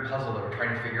weird puzzle that we're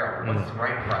trying to figure out. What's the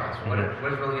right price? What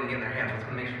is really going to get in their hands? What's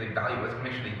going to make sure they value it? What's going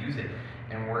to make sure they use it?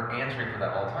 And we're answering for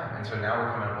that all the time. And so now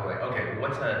we're coming up with like, okay,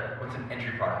 what's an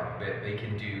entry product that they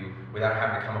can do without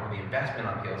having to come up with the investment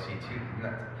on PLC too?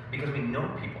 Because we know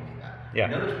people need that. Yeah.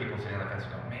 We know there's people sitting on the fence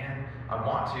going, man, I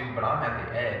want to, but I'm at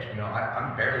the edge.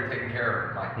 I'm barely taking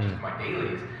care of my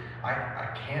dailies. I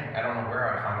can't. I don't know where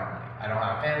I find that money. I don't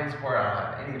have family support. I don't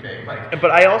have anything.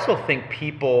 But I also think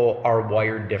people are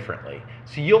wired differently.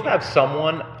 So you'll have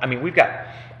someone. I mean,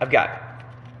 I've got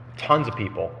tons of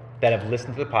people that have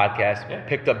listened to the podcast,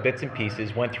 picked up bits and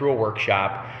pieces, went through a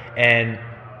workshop, and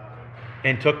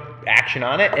took action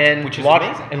on it, and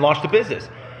launched a business.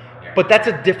 Yeah. But that's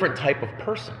a different type of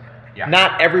person. Yeah.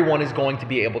 Not everyone is going to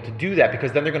be able to do that,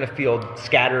 because then they're going to feel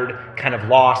scattered, kind of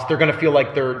lost. They're going to feel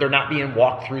like they're not being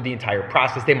walked through the entire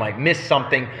process. They might miss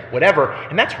something, whatever.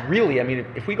 And that's really, I mean,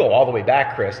 if we go all the way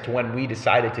back, Chris, to when we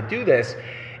decided to do this,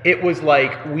 it was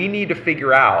like, we need to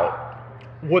figure out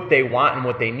what they want and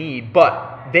what they need.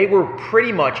 But they were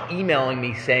pretty much emailing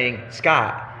me saying,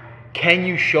 Scott, can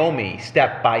you show me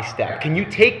step by step? Can you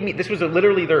take me, this was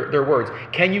literally their words,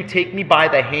 can you take me by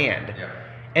the hand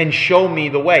and show me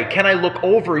the way? Can I look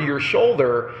over your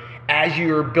shoulder as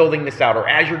you're building this out, or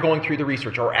as you're going through the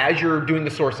research, or as you're doing the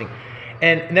sourcing?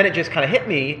 And then it just kind of hit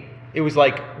me. It was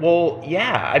like, well,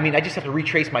 yeah, I mean, I just have to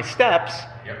retrace my steps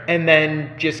and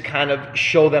then just kind of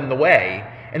show them the way.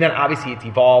 And then obviously it's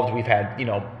evolved. We've had,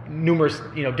 numerous,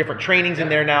 different trainings in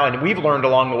there now, and we've learned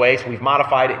along the way. So we've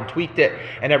modified it and tweaked it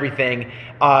and everything.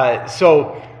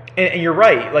 And you're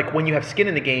right. Like, when you have skin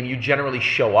in the game, you generally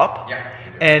show up. Yeah.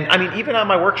 And I mean, even on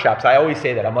my workshops, I always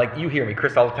say that. I'm like, you hear me,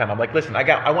 Chris, all the time. I'm like, listen,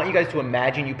 I want you guys to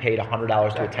imagine you paid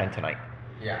 $100 to attend tonight.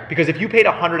 Yeah. Because if you paid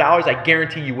 $100, I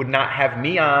guarantee you would not have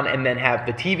me on, and then have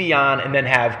the TV on, and then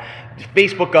have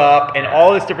Facebook up, and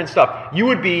all this different stuff. You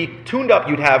would be tuned up.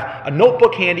 You'd have a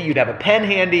notebook handy. You'd have a pen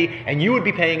handy, and you would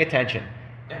be paying attention.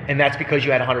 Yeah. And that's because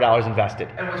you had $100 invested.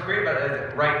 And what's great about it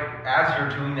is, right, as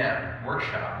you're doing that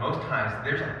workshop, most times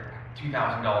there's a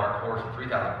 $2,000 course, a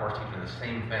 $3,000 course teaching the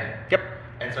same thing. Yep.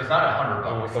 And so it's not $100.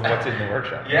 Of what's in the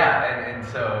workshop. Yeah, and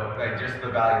so like, just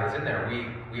the value that's in there,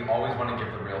 we always want to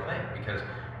give the real thing, because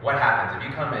what happens if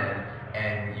you come in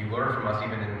and you learn from us,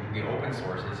 even in the open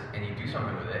sources, and you do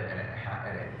something with it and it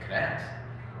connects?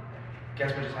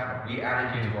 Guess what just happened? We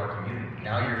added you to our community.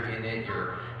 Now you're in it.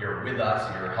 You're with us.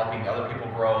 You're helping other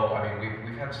people grow. I mean,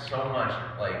 we've had so much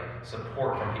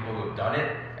support from people who have done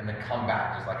it and then come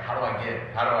back. Just like, how do I get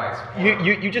it? How do I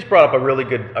support? You just brought up a really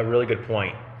good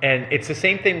point. And it's the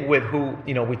same thing with who,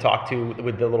 we talked to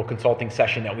with the little consulting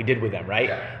session that we did with them, right?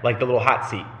 Yeah. Like the little hot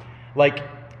seat. Like,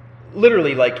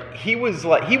 literally, like, he would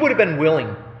have been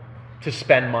willing to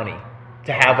spend money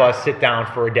to have us sit down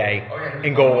for a day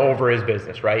and go over his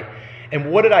business, right? And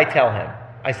what did I tell him?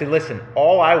 I said, listen,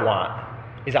 all I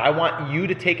want you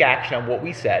to take action on what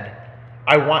we said.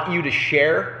 I want you to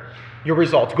share your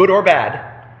results, good or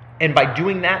bad. And by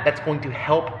doing that, that's going to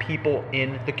help people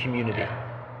in the community.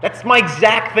 That's my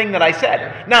exact thing that I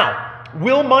said. Now,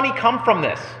 will money come from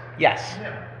this? Yes.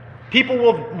 People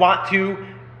will want to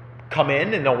come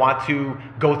in and they'll want to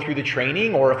go through the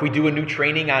training, or if we do a new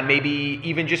training on maybe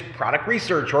even just product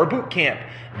research or a boot camp,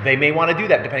 they may want to do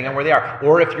that depending on where they are.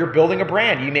 Or if you're building a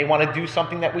brand, you may want to do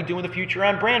something that we do in the future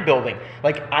on brand building.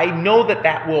 Like, I know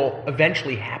that will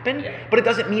eventually happen, but it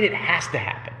doesn't mean it has to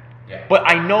happen. But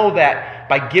I know that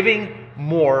by giving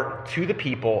more to the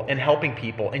people and helping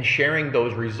people and sharing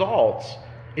those results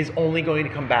is only going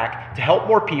to come back to help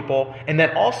more people. And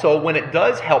then also, when it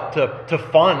does help to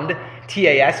fund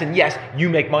TAS, and yes, you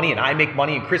make money and I make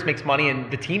money and Chris makes money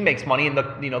and the team makes money and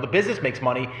the business makes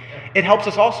money, it helps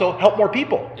us also help more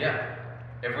people. Yeah.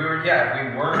 If we weren't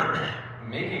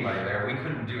making money there, we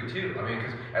couldn't do it too. I mean,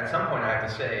 because at some point I have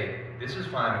to say, this is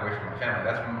fine away from my family.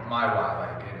 That's my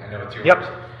why. Like, and I know it's yours. Yep.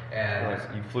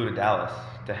 And you flew to Dallas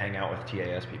to hang out with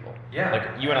TAS people. Yeah.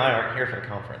 Like, you and I aren't here for the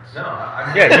conference. No.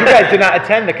 Yeah, you guys did not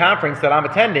attend the conference that I'm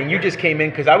attending. You just came in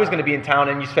because I was going to be in town,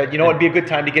 and you said, you know, it'd be a good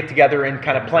time to get together and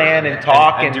kind of plan and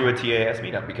talk and do a TAS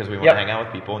meetup because we want to hang out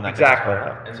with people. And that's exactly.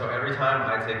 And so every time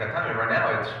I take that time, and right now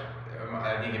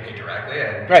I didn't get paid directly.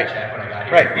 I didn't right. get a check when I got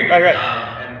here. Right.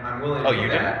 And I'm willing to do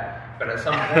that. But at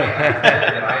some point, I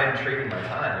decided that I am trading my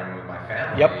time with my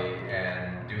family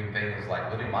and doing things like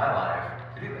living my life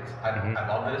to do this. I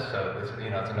love this, so this,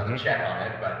 you know, it's another check on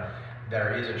it, but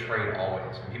there is a trade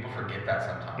always, and people forget that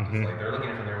sometimes. It's like they're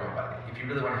looking for their own, but if you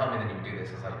really want to help me, then you can do this.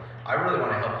 It's like, I really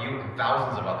want to help you and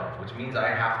thousands of others, which means I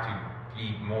have to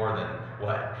be more than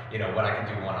what I can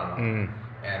do one-on-one.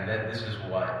 And then this is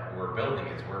what we're building,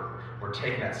 is we're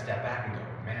taking that step back and go,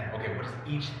 man, okay, what is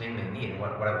each thing they need? And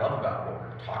what I love about what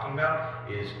we're talking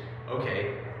about is,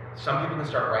 okay, some people can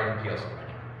start writing PLC money.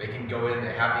 They can go in,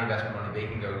 they have the investment money, they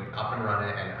can go up and run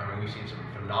it, and I mean, we've seen some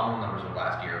phenomenal numbers over the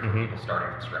last year for people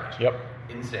starting from scratch.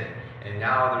 Insane. And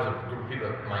now there's a group of people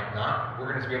that might not.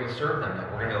 We're going to be able to serve them.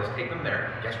 We're going to be able to take them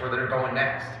there. Guess where they're going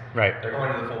next? Right. They're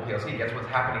going to the full PLC. Guess what's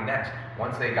happening next?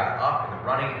 Once they got up and they're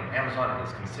running, and Amazon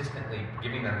is consistently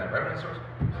giving them that revenue source,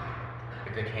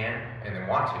 if they can and they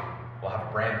want to, we'll have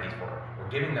a brand piece for it. We're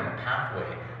giving them a pathway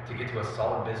to get to a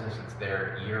solid business that's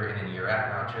there year in and year out,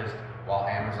 not just while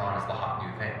Amazon is the hot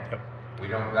new thing. We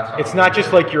don't. That's not. It's not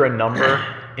just like you're a number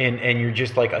and you're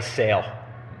just like a sale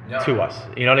to us.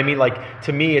 You know what I mean? Like,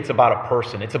 to me, it's about a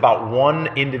person. It's about one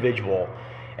individual.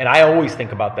 And I always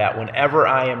think about that whenever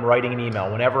I am writing an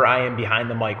email, whenever I am behind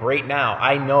the mic. Right now,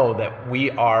 I know that we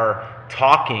are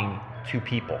talking to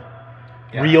people,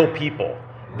 real people.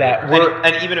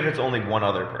 And even if it's only one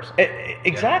other person.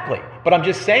 Exactly. But I'm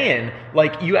just saying,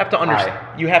 like, you have to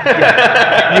understand. You have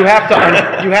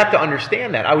to. You have to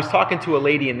understand that. I was talking to a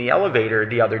lady in the elevator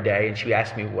the other day, and she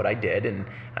asked me what I did, and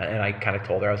I kind of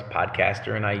told her I was a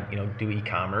podcaster and I do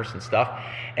e-commerce and stuff.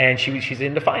 And she's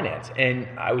into finance, and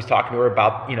I was talking to her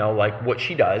about like what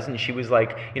she does, and she was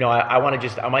like,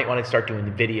 I might want to start doing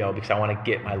the video because I want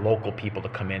to get my local people to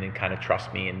come in and kind of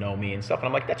trust me and know me and stuff. And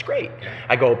I'm like, that's great.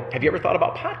 I go, have you ever thought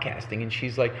about podcasting? And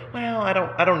she's like, well, I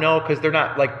don't know, because they're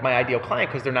not like my ideal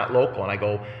client because they're not local. And I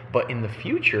go, but in the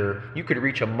future, you could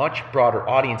reach a much broader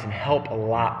audience and help a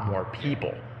lot more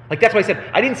people. Like, that's why I said,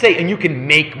 I didn't say, and you can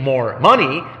make more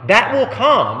money. That will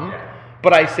come.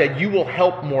 But I said, you will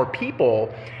help more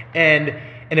people. And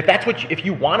if that's if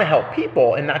you want to help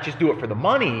people and not just do it for the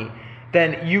money,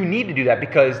 then you need to do that,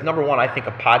 because number one, I think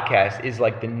a podcast is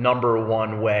like the number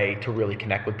one way to really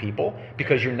connect with people,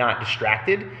 because you're not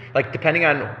distracted. Like, depending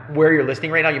on where you're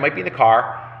listening right now, you might be in the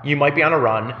car, you might be on a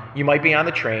run, you might be on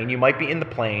the train, you might be in the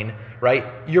plane, right?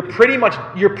 You're pretty much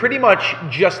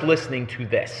just listening to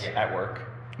this. At work.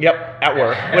 Yep, at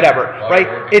work, whatever,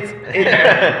 right?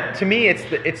 To me,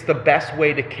 it's the best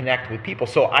way to connect with people.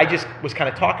 So I just was kind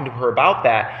of talking to her about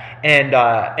that,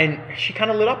 and she kind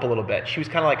of lit up a little bit. She was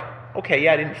kind of like, okay,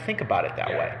 I didn't think about it that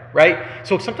way, right?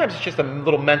 So sometimes it's just a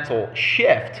little mental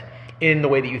shift in the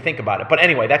way that you think about it. But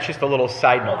anyway, that's just a little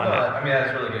side note on that. I mean,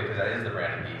 that's really good, because that is the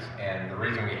branding piece, and the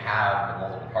reason we have the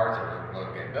multiple parts that we're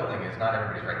looking at building is not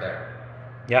everybody's right there.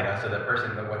 So the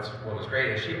person, what was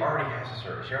great is she already has a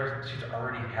service. She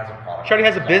already has a product. She already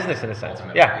has a business in a sense.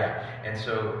 Ultimately. And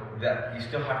so that you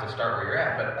still have to start where you're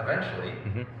at, but eventually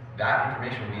that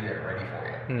information will be there ready for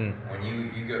you. When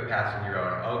you go past and you're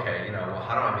going, okay, well,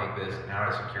 how do I make this, and how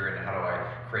do I secure it, and how do I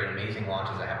create amazing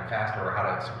launches that happen faster, or how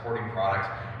to supporting products,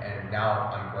 and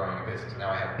now I'm growing a business. Now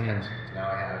I have 10 SKUs,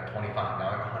 now I have 25, now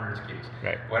I have 100 SKUs.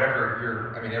 Right. Whatever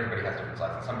everybody has different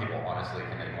sizes. Some people honestly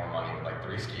can make more money with like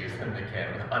 3 SKUs than they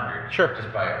can with 100. Sure.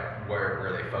 Just by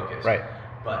where they focus. Right.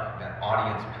 But that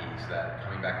audience piece, that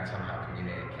coming back and somehow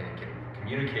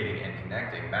communicating and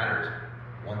connecting matters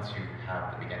once you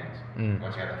have the beginnings,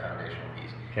 once you have that foundational piece.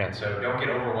 Yeah. And so don't get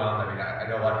overwhelmed. I mean, I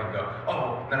know a lot of people go,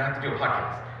 oh, then I have to do a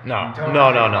podcast. No. If you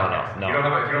don't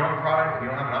have a product, you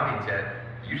don't have an audience yet,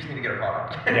 you just need to get a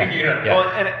product. Well,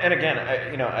 and again,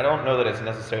 I don't know that it's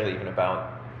necessarily even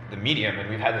about the medium, and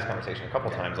we've had this conversation a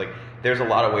couple times. Like, there's a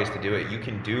lot of ways to do it. You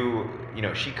can do,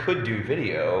 she could do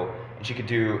video, and she could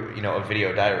do, a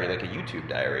video diary, like a YouTube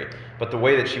diary. But the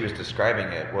way that she was describing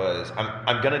it was,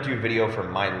 I'm gonna do video for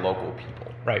my local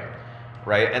people. Right.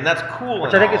 And that's cool.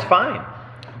 Which I think is fine.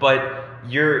 But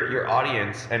your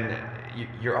audience, and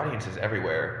your audience is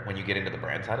everywhere when you get into the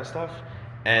brand side of stuff,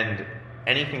 and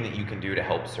anything that you can do to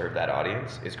help serve that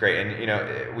audience is great. And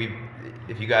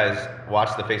if you guys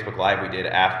watched the Facebook Live we did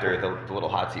after the little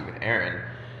hot seat with Aaron,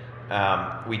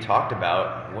 we talked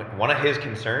about, one of his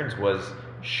concerns was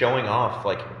showing off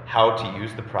like how to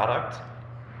use the product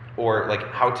or like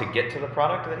how to get to the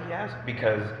product that he has,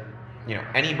 because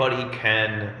anybody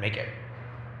can make it,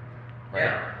 right?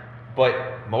 Yeah.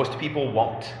 But most people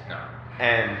won't. No.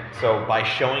 And so by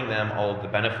showing them all of the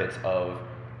benefits of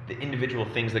the individual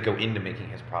things that go into making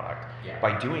his product,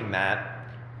 by doing that,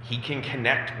 he can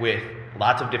connect with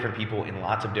lots of different people in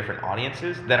lots of different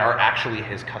audiences that are actually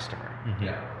his customer. Mm-hmm.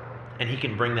 Yeah. And he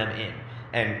can bring them in.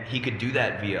 And he could do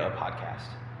that via a podcast,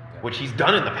 which he's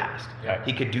done in the past. Yeah.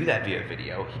 He could do that via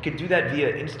video. He could do that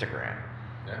via Instagram.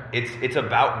 Yeah. It's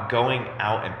about going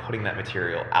out and putting that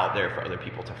material out there for other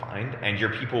people to find, and your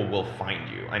people will find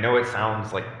you. I know it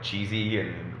sounds like cheesy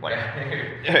and like,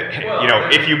 Well,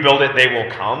 if you build it, they will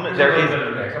come. There is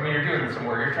a mix. I mean, you're doing some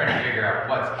work. You're trying to figure out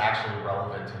what's actually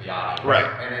relevant to the audience. Right.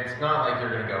 And it's not like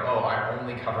you're going to go, oh, I'm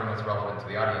only covering what's relevant to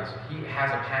the audience. He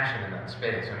has a passion in that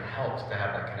space, and it helps to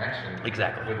have that connection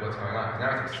with what's going on. Because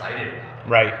now he's excited about it.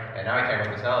 Right. And now he can't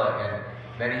wait to sell it. And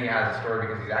then he has a story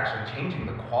because he's actually changing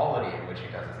the quality in which he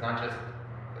does. It's not just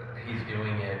he's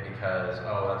doing it because,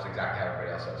 oh, that's exactly how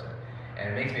everybody else does it.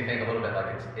 And it makes me think a little bit like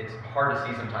it's hard to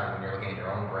see sometimes when you're looking at your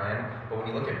own brand, but when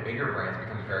you look at bigger brands, it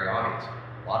becomes very obvious.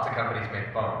 Lots of companies make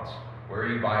phones. Where are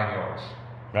you buying yours?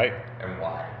 Right. And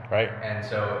why? Right. And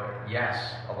so,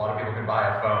 yes, a lot of people can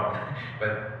buy a phone,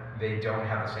 but they don't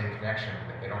have the same connection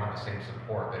with it. They don't have the same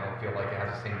support. They don't feel like it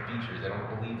has the same features. They don't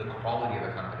believe the quality of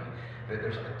the company.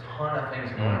 There's a ton of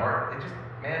things going on. It just,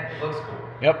 man, it looks cool.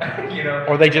 Yep.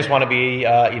 Or they just want to be,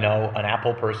 an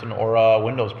Apple person or a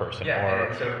Windows person, or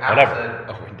and so whatever.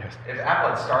 Windows. If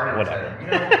Apple had started and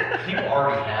said, people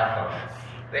already have phones.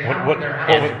 They have them in their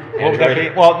house. What would that be?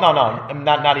 Well, no,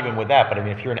 not even with that. But I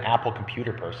mean, if you're an Apple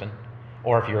computer person,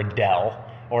 or if you're a Dell.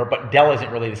 But Dell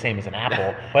isn't really the same as an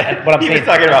Apple. But I'm saying, was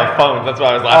talking about phones. That's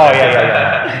why I was laughing. Oh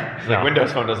yeah. It's like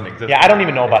Windows Phone doesn't exist. Yeah, I don't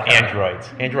even know about Androids.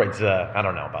 Androids, I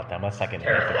don't know about them. Let's not get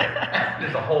into it.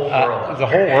 There's a whole world. There's a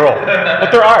whole world.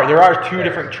 But there are two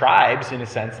different tribes in a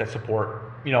sense that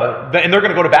support. And they're going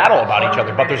to go to battle about each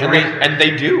other. But there's a reason, and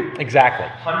they do exactly.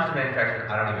 Hundreds of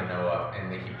manufacturers I don't even know of, and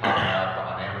they keep popping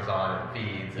up on Amazon and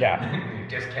feeds. And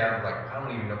discount. Like, I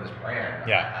don't even know this brand.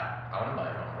 Yeah. I want to buy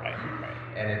a phone. Right.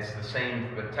 And it's the same,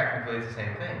 but technically it's the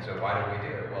same thing. So why do we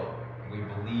do it? Well, we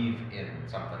believe in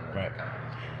something that the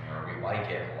company's doing, or we like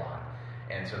it a lot.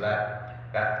 And so that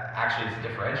actually is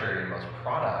differentiated in most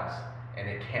products, and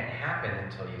it can't happen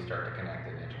until you start to connect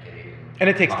and educate. And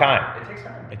it takes time. It takes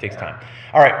time. It takes time.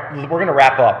 All right, we're going to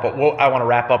wrap up, but what I want to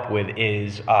wrap up with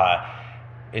is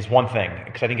one thing,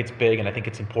 because I think it's big and I think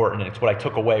it's important, and it's what I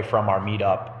took away from our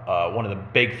meetup. One of the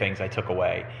big things I took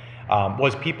away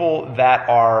was people that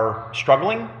are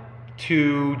struggling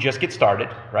to just get started,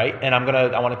 right? And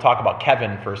I want to talk about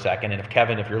Kevin for a second. And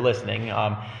Kevin, if you're listening,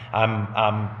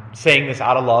 I'm saying this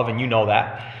out of love, and you know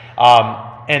that.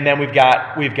 And then we've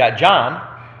got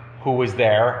John, who was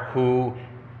there, who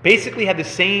basically had the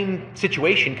same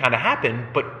situation kind of happen,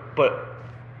 but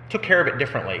took care of it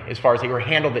differently, as far as or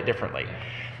handled it differently.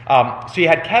 So you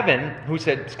had Kevin, who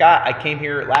said, Scott, I came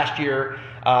here last year.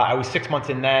 I was 6 months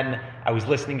in then. I was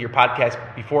listening to your podcast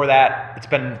before that. It's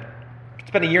been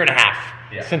a year and a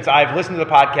half since I've listened to the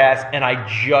podcast, and I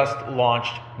just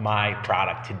launched my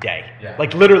product today. Yeah.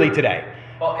 Like literally today.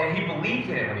 Well, and he believed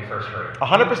in it when he first heard it.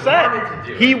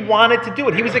 100%. He wanted to do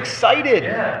it. He was excited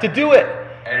to do it.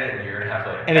 And a year and a half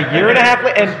later. And a year and a half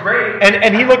later. It's great.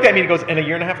 And he looked at me and he goes, and a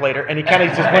year and a half later, and he kind of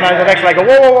just went on the next, and I go,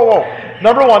 whoa.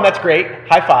 Number one, that's great.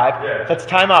 High five. Yeah. Let's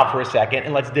time out for a second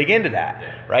and let's dig into that.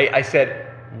 Yeah. Right? I said,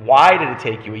 why did it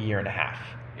take you a year and a half?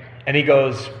 Yeah. And he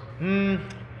goes,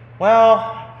 well,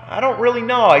 I don't really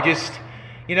know. I just,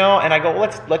 and I go, well,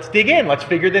 let's dig in. Let's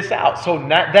figure this out. So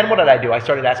then what did I do? I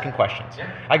started asking questions.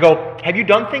 Yeah. I go, have you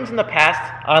done things in the past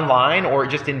online or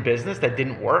just in business that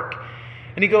didn't work?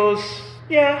 And he goes,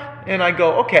 yeah. And I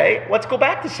go, okay, let's go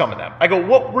back to some of them. I go,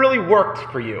 what really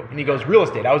worked for you? And he goes, real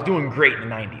estate. I was doing great in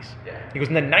the 90s. Yeah. He goes,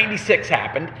 and then 96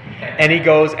 happened. And he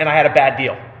goes, and I had a bad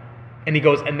deal. And he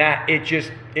goes, and that,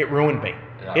 it ruined me.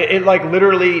 Yeah. It like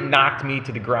literally knocked me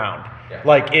to the ground. Yeah.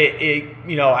 Like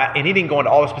and he didn't go into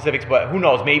all the specifics, but who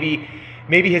knows, maybe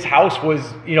his house was,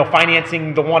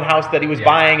 financing the one house that he was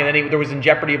buying, and then there was in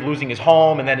jeopardy of losing his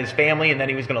home and then his family, and then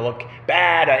he was going to look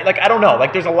bad. I don't know.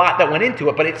 Like, there's a lot that went into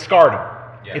it, but it scarred him.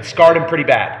 Yeah. It scarred him pretty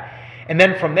bad. And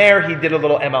then from there, he did a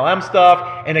little MLM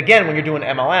stuff. And again, when you're doing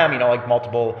MLM, like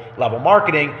multiple level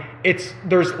marketing,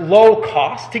 there's low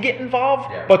cost to get involved,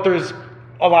 but there's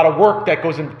a lot of work that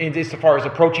goes in as far as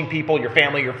approaching people, your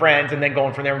family, your friends, and then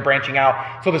going from there and branching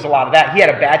out. So there's a lot of that. He had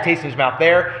a bad taste in his mouth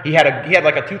there. He had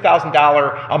like a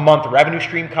 $2,000 a month revenue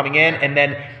stream coming in, and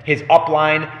then his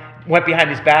upline went behind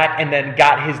his back and then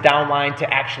got his downline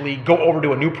to actually go over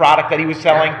to a new product that he was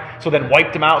selling, so then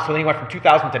wiped him out, so then he went from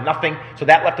 2,000 to nothing, so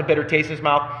that left a bitter taste in his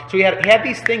mouth. So he had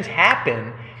these things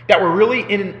happen that were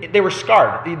really they were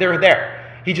scarred. They were there.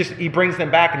 He brings them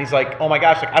back and he's like, oh my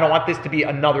gosh, like I don't want this to be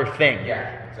another thing.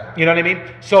 Yeah, exactly. You know what I mean?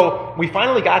 So we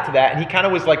finally got to that and he kind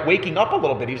of was like waking up a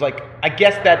little bit. He was like, I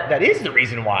guess that is the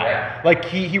reason why. Yeah. Like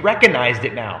he recognized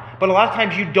it now. But a lot of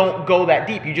times you don't go that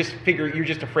deep. You just figure you're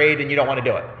just afraid and you don't want to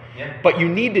do it. Yeah. But you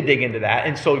need to dig into that.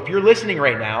 And so if you're listening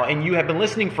right now and you have been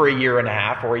listening for a year and a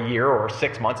half or a year or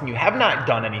 6 months and you have not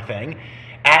done anything,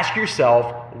 ask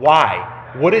yourself why.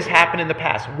 What has happened in the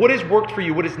past? What has worked for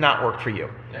you? What has not worked for you?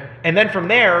 Yeah. And then from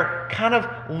there, kind of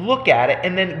look at it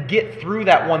and then get through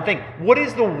that one thing. What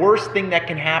is the worst thing that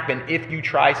can happen if you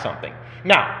try something?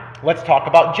 Now, let's talk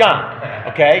about John.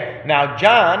 Okay? Now,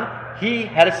 John, he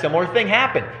had a similar thing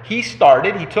happen. He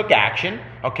took action.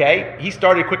 Okay? He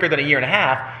started quicker than a year and a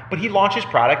half, but he launched his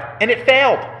product and it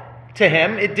failed. To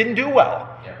him, it didn't do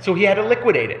well. Yeah. So he had to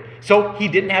liquidate it. So he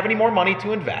didn't have any more money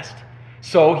to invest.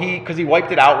 So because he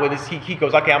wiped it out with he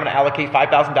goes, okay, I'm going to allocate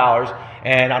 $5,000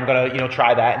 and I'm going to,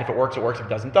 try that. And if it works, it works. If it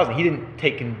doesn't, it doesn't. He didn't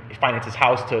take and finance his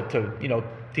house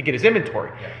to get his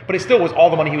inventory, but it still was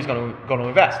all the money he was going to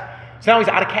invest. So now he's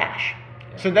out of cash.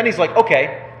 Yeah. So then he's like,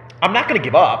 okay, I'm not going to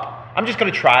give up. I'm just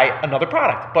going to try another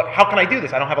product. But how can I do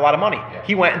this? I don't have a lot of money. Yeah.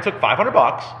 He went and took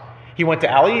 $500. He went to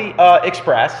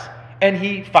AliExpress and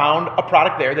he found a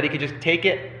product there that he could just take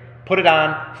it, put it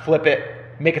on, flip it,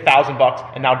 make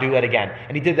 $1,000 and now do that again.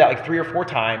 And he did that like 3 or 4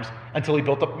 times until he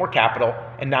built up more capital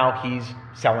and now he's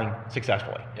selling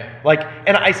successfully. Yeah.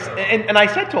 And I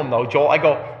said to him though, Joel, I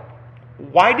go,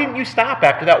 why didn't you stop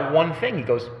after that one thing? He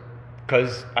goes,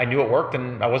 because I knew it worked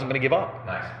and I wasn't going to give up.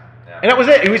 Nice. Yeah. And that was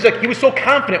it. He was so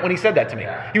confident when he said that to me.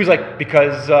 Yeah. He was like,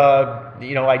 because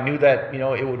I knew that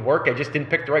it would work. I just didn't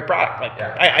pick the right product. Like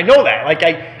I know that. Like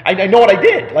I know what I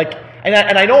did. Like and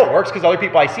I know it works because other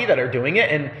people I see that are doing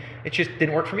it, and it just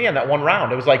didn't work for me on that one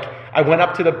round. It was like I went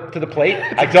up to the plate,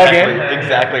 I dug in,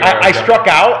 exactly. I struck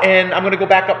out, and I'm going to go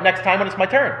back up next time when it's my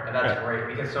turn. And that's great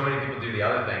because so many people do the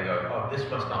other thing, go, oh, this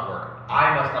must not work.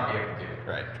 I must not be able to do it.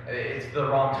 Right. It's the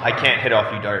wrong time. I can't hit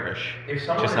off you, Darvish. If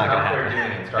someone just is not out gonna there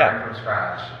happen. doing it, starting from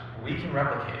scratch, we can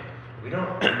replicate it. We don't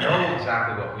know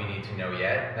exactly what we need to know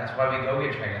yet. That's why we go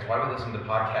get training. That's why we listen to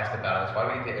podcasts about it. That's why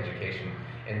we get the education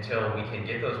until we can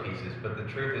get those pieces. But the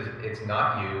truth is, it's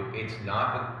not you. It's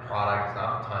not the product. It's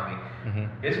not the timing.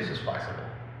 Mm-hmm. Business is flexible,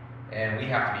 and we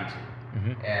have to be too.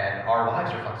 Mm-hmm. And our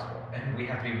lives are flexible, and we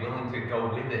have to be willing to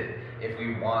go with it if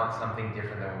we want something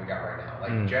different than what we got right now.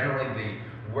 Like generally,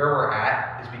 where we're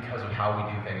at is because of how we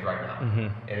do things right now.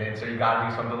 Mm-hmm. And so you got to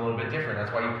do something a little bit different.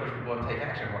 That's why you push people to take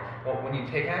action. Well, when you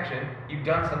take action, you've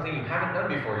done something you haven't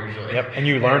done before usually. Yep, and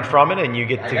you learn from it, and you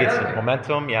get some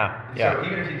momentum. Yeah. So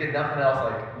even if you did nothing else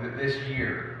like this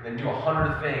year, then do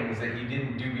 100 things that you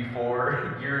didn't do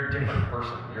before, you're a different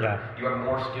person. You have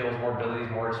more skills, more abilities,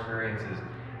 more experiences.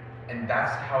 And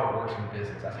that's how it works in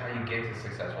business. That's how you get to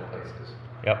successful places.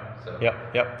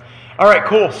 Yep. All right,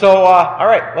 cool. So, all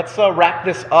right, let's wrap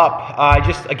this up.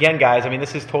 Again, guys, I mean,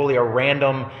 this is totally a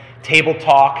random table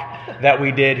talk that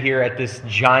we did here at this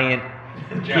giant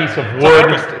piece of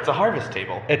wood. It's a harvest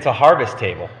table. It's a harvest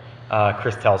table,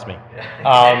 Chris tells me.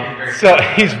 So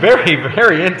he's very,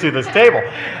 very into this table.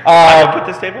 I would put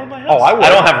this table in my house. Oh, I would. I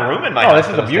don't have room in my house. Oh, this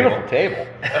is a beautiful table.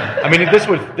 I mean,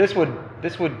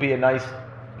 this would be a nice,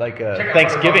 like a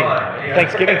Thanksgiving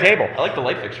table. I like the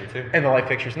light fixture too. And the light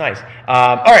fixture's nice.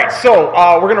 All right, so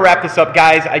we're going to wrap this up,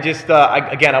 guys.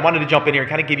 I wanted to jump in here and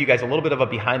kind of give you guys a little bit of a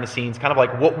behind the scenes, kind of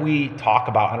like what we talk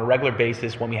about on a regular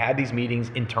basis when we have these meetings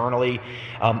internally.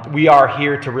 We are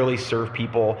here to really serve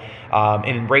people.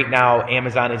 And right now,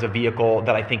 Amazon is a vehicle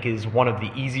that I think is one of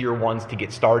the easier ones to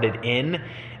get started in.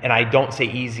 And I don't say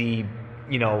easy,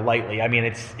 lightly. I mean,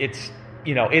 it's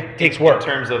it takes work. In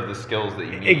terms of the skills that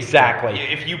you need. Exactly.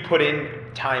 If you put in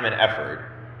time and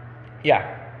effort.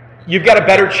 Yeah. You've got a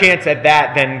better chance at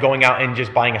that than going out and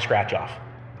just buying a scratch off.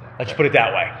 Let's put it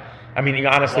that way. I mean, you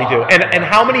honestly do. And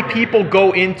how many people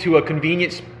go into a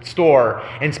convenience store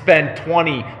and spend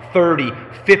 $20,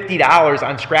 $30, $50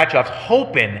 on scratch offs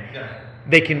hoping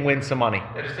they can win some money?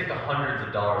 Yeah, just think the hundreds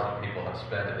of dollars that people have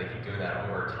spent if they keep doing that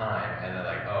over time, and they're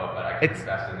like, oh, but I can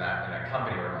invest in that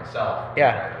company or myself.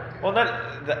 Yeah. Well,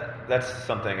 that's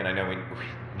something, and I know we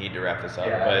need to wrap this up,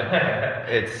 but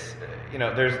it's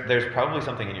there's probably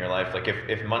something in your life, like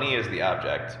if money is the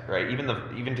object, right?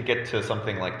 Even to get to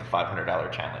something like the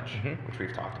 $500 challenge, which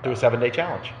we've talked about. Do a 7-day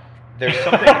challenge. There's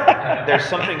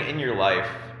something in your life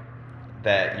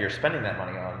that you're spending that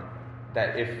money on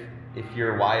that if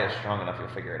your why is strong enough, you'll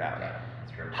figure it out. Yeah,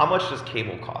 that's true. How much does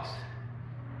cable cost?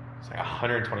 like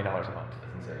 $120 a month.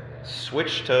 That's insane, yeah.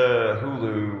 Switch to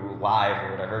Hulu Live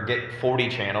or whatever, get 40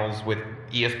 channels with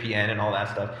ESPN and all that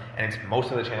stuff, and it's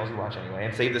most of the channels you watch anyway,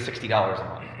 and save the $60 a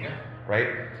month. Yeah. Right?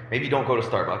 Maybe don't go to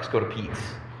Starbucks, go to Pete's.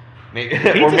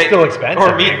 Pizza's still expensive.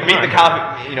 Or make the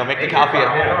coffee, make the coffee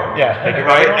at home. Yeah, make it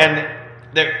right. right.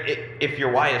 And if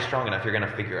your why is strong enough, you're going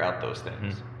to figure out those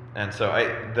things. Mm-hmm. And so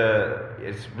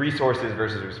it's resources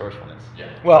versus resourcefulness. Yeah.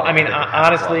 Well, I mean,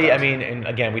 honestly, and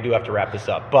again, we do have to wrap this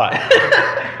up, but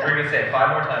we're going to say it 5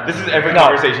 more times. This is every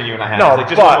conversation you and I have. No, it's like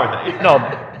just one more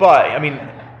thing. but I mean,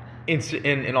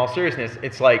 in all seriousness,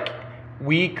 it's like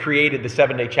we created the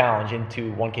 7-day challenge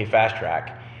into 1K Fast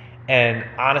Track. And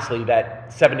honestly,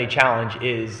 that 7-day challenge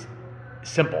is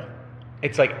simple.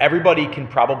 It's like everybody can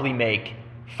probably make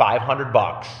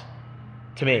 $500.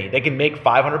 To me, they can make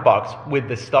 $500 with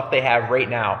the stuff they have right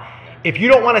now. If you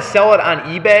don't want to sell it on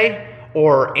eBay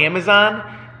or Amazon,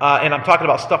 and I'm talking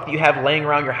about stuff that you have laying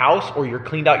around your house or you're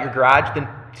cleaned out your garage, then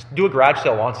do a garage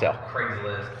sale, lawn sale.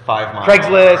 Craigslist. 5 miles.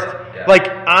 Craigslist. Yeah. Like,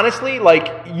 honestly,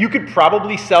 like you could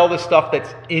probably sell the stuff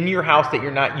that's in your house that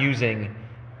you're not using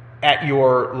at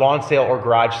your lawn sale or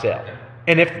garage sale. Yeah.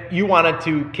 And if you wanted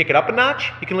to kick it up a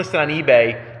notch, you can list it on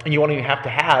eBay, and you won't even have to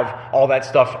have all that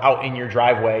stuff out in your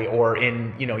driveway or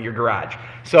in, your garage.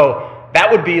 So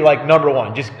that would be like number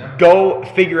one. Just go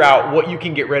figure out what you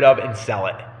can get rid of and sell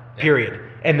it. Period.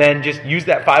 And then just use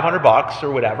that $500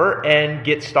 or whatever and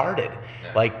get started.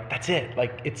 Yeah. Like that's it.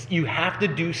 Like you have to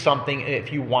do something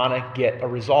if you want to get a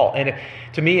result. And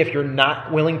to me, if you're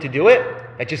not willing to do it,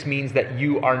 that just means that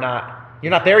you're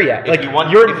not there yet. If you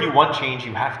want change,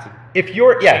 you have to.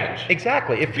 Change.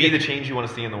 Exactly. Be the change you want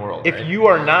to see in the world. If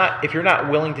you're not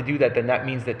willing to do that, then that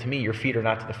means that to me your feet are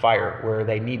not to the fire where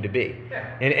they need to be.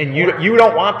 Yeah. And you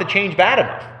don't want the change bad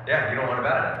enough. Yeah, you don't want it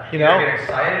bad enough. You know? Get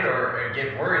excited or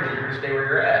get worried that you're going to stay where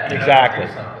you're at.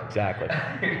 Exactly.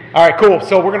 All right, cool.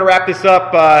 So we're going to wrap this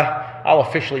up. I'll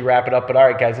officially wrap it up. But all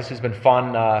right, guys, this has been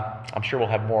fun. I'm sure we'll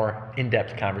have more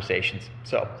in-depth conversations.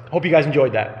 So hope you guys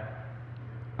enjoyed that.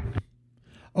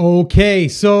 Okay,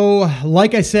 so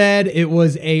like I said, it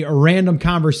was a random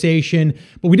conversation,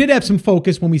 but we did have some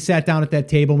focus when we sat down at that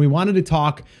table, and we wanted to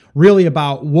talk really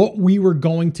about what we were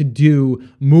going to do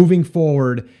moving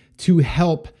forward to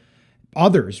help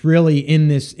others really in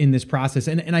this process.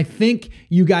 And I think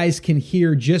you guys can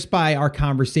hear just by our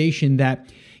conversation that,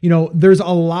 there's a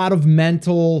lot of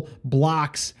mental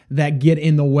blocks that get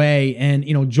in the way, and,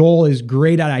 Joel is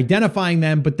great at identifying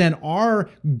them, but then our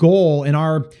goal and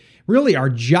our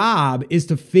job is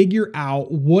to figure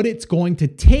out what it's going to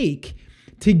take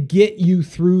to get you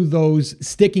through those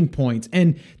sticking points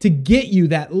and to get you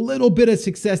that little bit of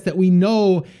success that we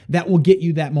know that will get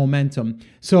you that momentum.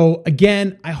 So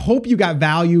again, I hope you got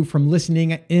value from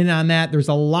listening in on that. There's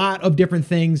a lot of different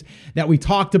things that we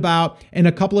talked about in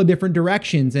a couple of different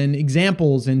directions and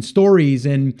examples and stories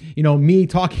and, me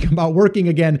talking about working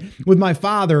again with my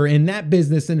father in that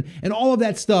business and all of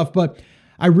that stuff. But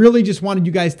I really just wanted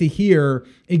you guys to hear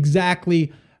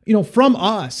exactly, from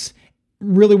us,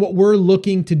 really what we're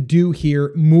looking to do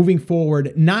here moving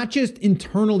forward, not just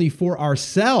internally for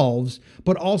ourselves,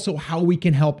 but also how we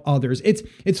can help others.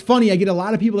 It's funny. I get a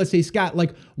lot of people that say, Scott,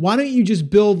 like, why don't you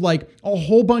just build like a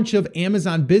whole bunch of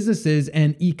Amazon businesses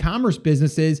and e-commerce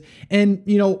businesses and,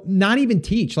 not even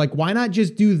teach? Like, why not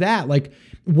just do that? Like,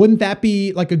 wouldn't that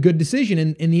be like a good decision?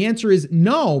 And the answer is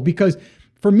no, because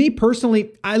for me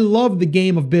personally, I love the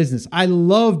game of business. I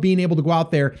love being able to go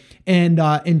out there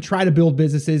and try to build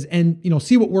businesses and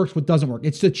see what works, what doesn't work.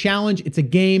 It's a challenge. It's a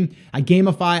game. I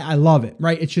gamify. I love it.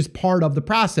 Right? It's just part of the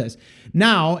process.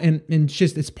 Now, and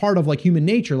it's part of like human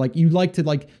nature. Like you like to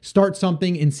like start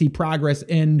something and see progress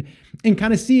and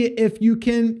kind of see if you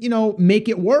can make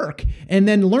it work and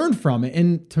then learn from it.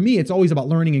 And to me, it's always about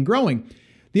learning and growing.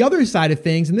 The other side of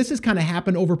things, and this has kind of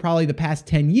happened over probably the past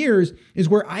 10 years, is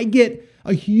where I get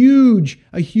a huge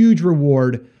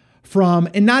reward from,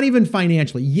 and not even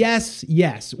financially. Yes,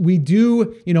 we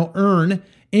do, earn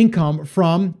income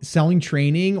from selling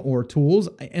training or tools.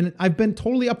 And I've been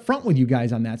totally upfront with you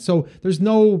guys on that. So there's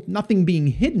nothing being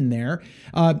hidden there.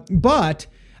 But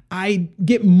I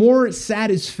get more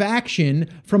satisfaction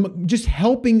from just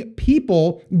helping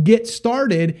people get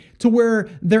started to where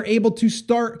they're able to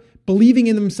start believing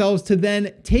in themselves to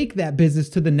then take that business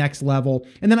to the next level.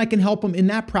 And then I can help them in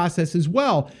that process as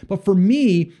well. But for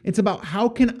me, it's about how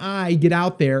can I get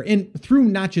out there and through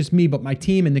not just me, but my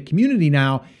team and the community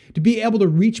now, to be able to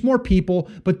reach more people,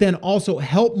 but then also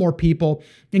help more people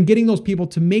and getting those people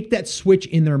to make that switch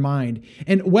in their mind.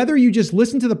 And whether you just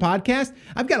listen to the podcast,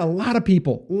 I've got a lot of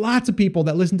people, lots of people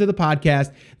that listen to the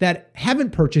podcast that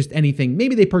haven't purchased anything.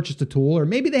 Maybe they purchased a tool, or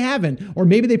maybe they haven't, or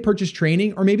maybe they purchased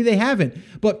training, or maybe they haven't.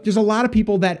 But there's a lot of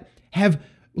people that have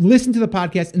listened to the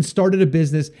podcast and started a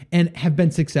business and have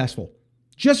been successful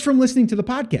just from listening to the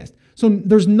podcast. So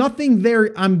there's nothing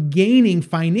there I'm gaining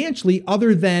financially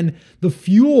other than the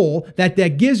fuel that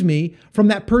gives me from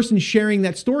that person sharing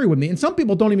that story with me. And some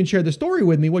people don't even share the story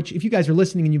with me, which if you guys are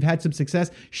listening and you've had some success,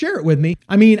 share it with me.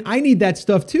 I mean, I need that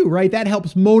stuff too, right? That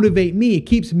helps motivate me. It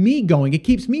keeps me going. It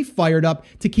keeps me fired up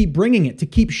to keep bringing it, to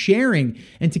keep sharing,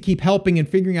 and to keep helping and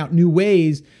figuring out new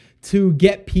ways to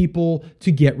get people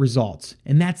to get results.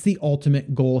 And that's the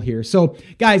ultimate goal here. So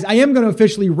guys, I am going to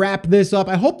officially wrap this up.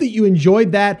 I hope that you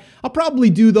enjoyed that. I'll probably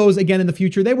do those again in the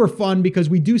future. They were fun because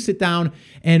we do sit down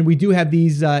and we do have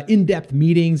these in-depth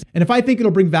meetings. And if I think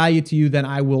it'll bring value to you, then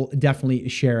I will definitely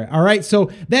share it. All right.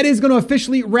 So that is going to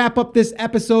officially wrap up this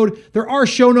episode. There are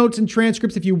show notes and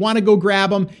transcripts. If you want to go grab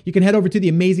them, you can head over to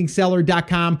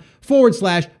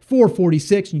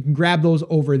theamazingseller.com/446 and you can grab those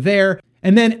over there.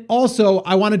 And then also,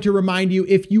 I wanted to remind you,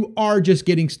 if you are just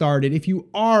getting started, if you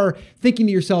are thinking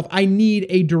to yourself, I need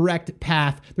a direct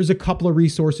path, there's a couple of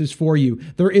resources for you.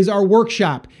 There is our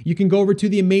workshop. You can go over to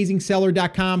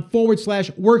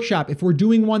theamazingseller.com/workshop. If we're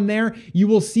doing one there, you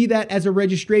will see that as a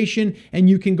registration and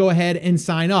you can go ahead and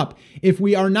sign up. If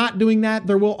we are not doing that,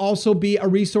 there will also be a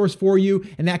resource for you,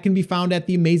 and that can be found at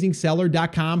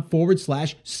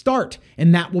theamazingseller.com/start.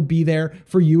 And that will be there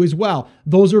for you as well.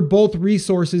 Those are both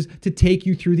resources to take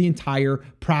you through the entire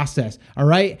process. All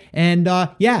right. And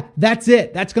yeah, that's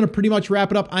it. That's going to pretty much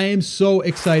wrap it up. I am so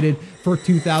excited for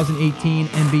 2018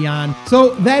 and beyond.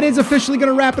 So that is officially going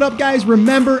to wrap it up, guys.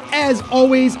 Remember, as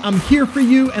always, I'm here for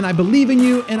you and I believe in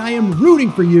you and I am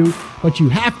rooting for you, but you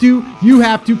have to,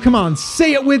 come on,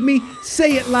 say it with me,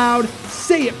 say it loud,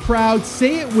 say it proud,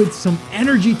 say it with some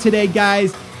energy today,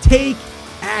 guys. Take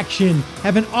action.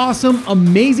 Have an awesome,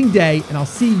 amazing day, and I'll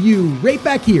see you right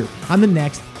back here on the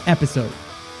next episode.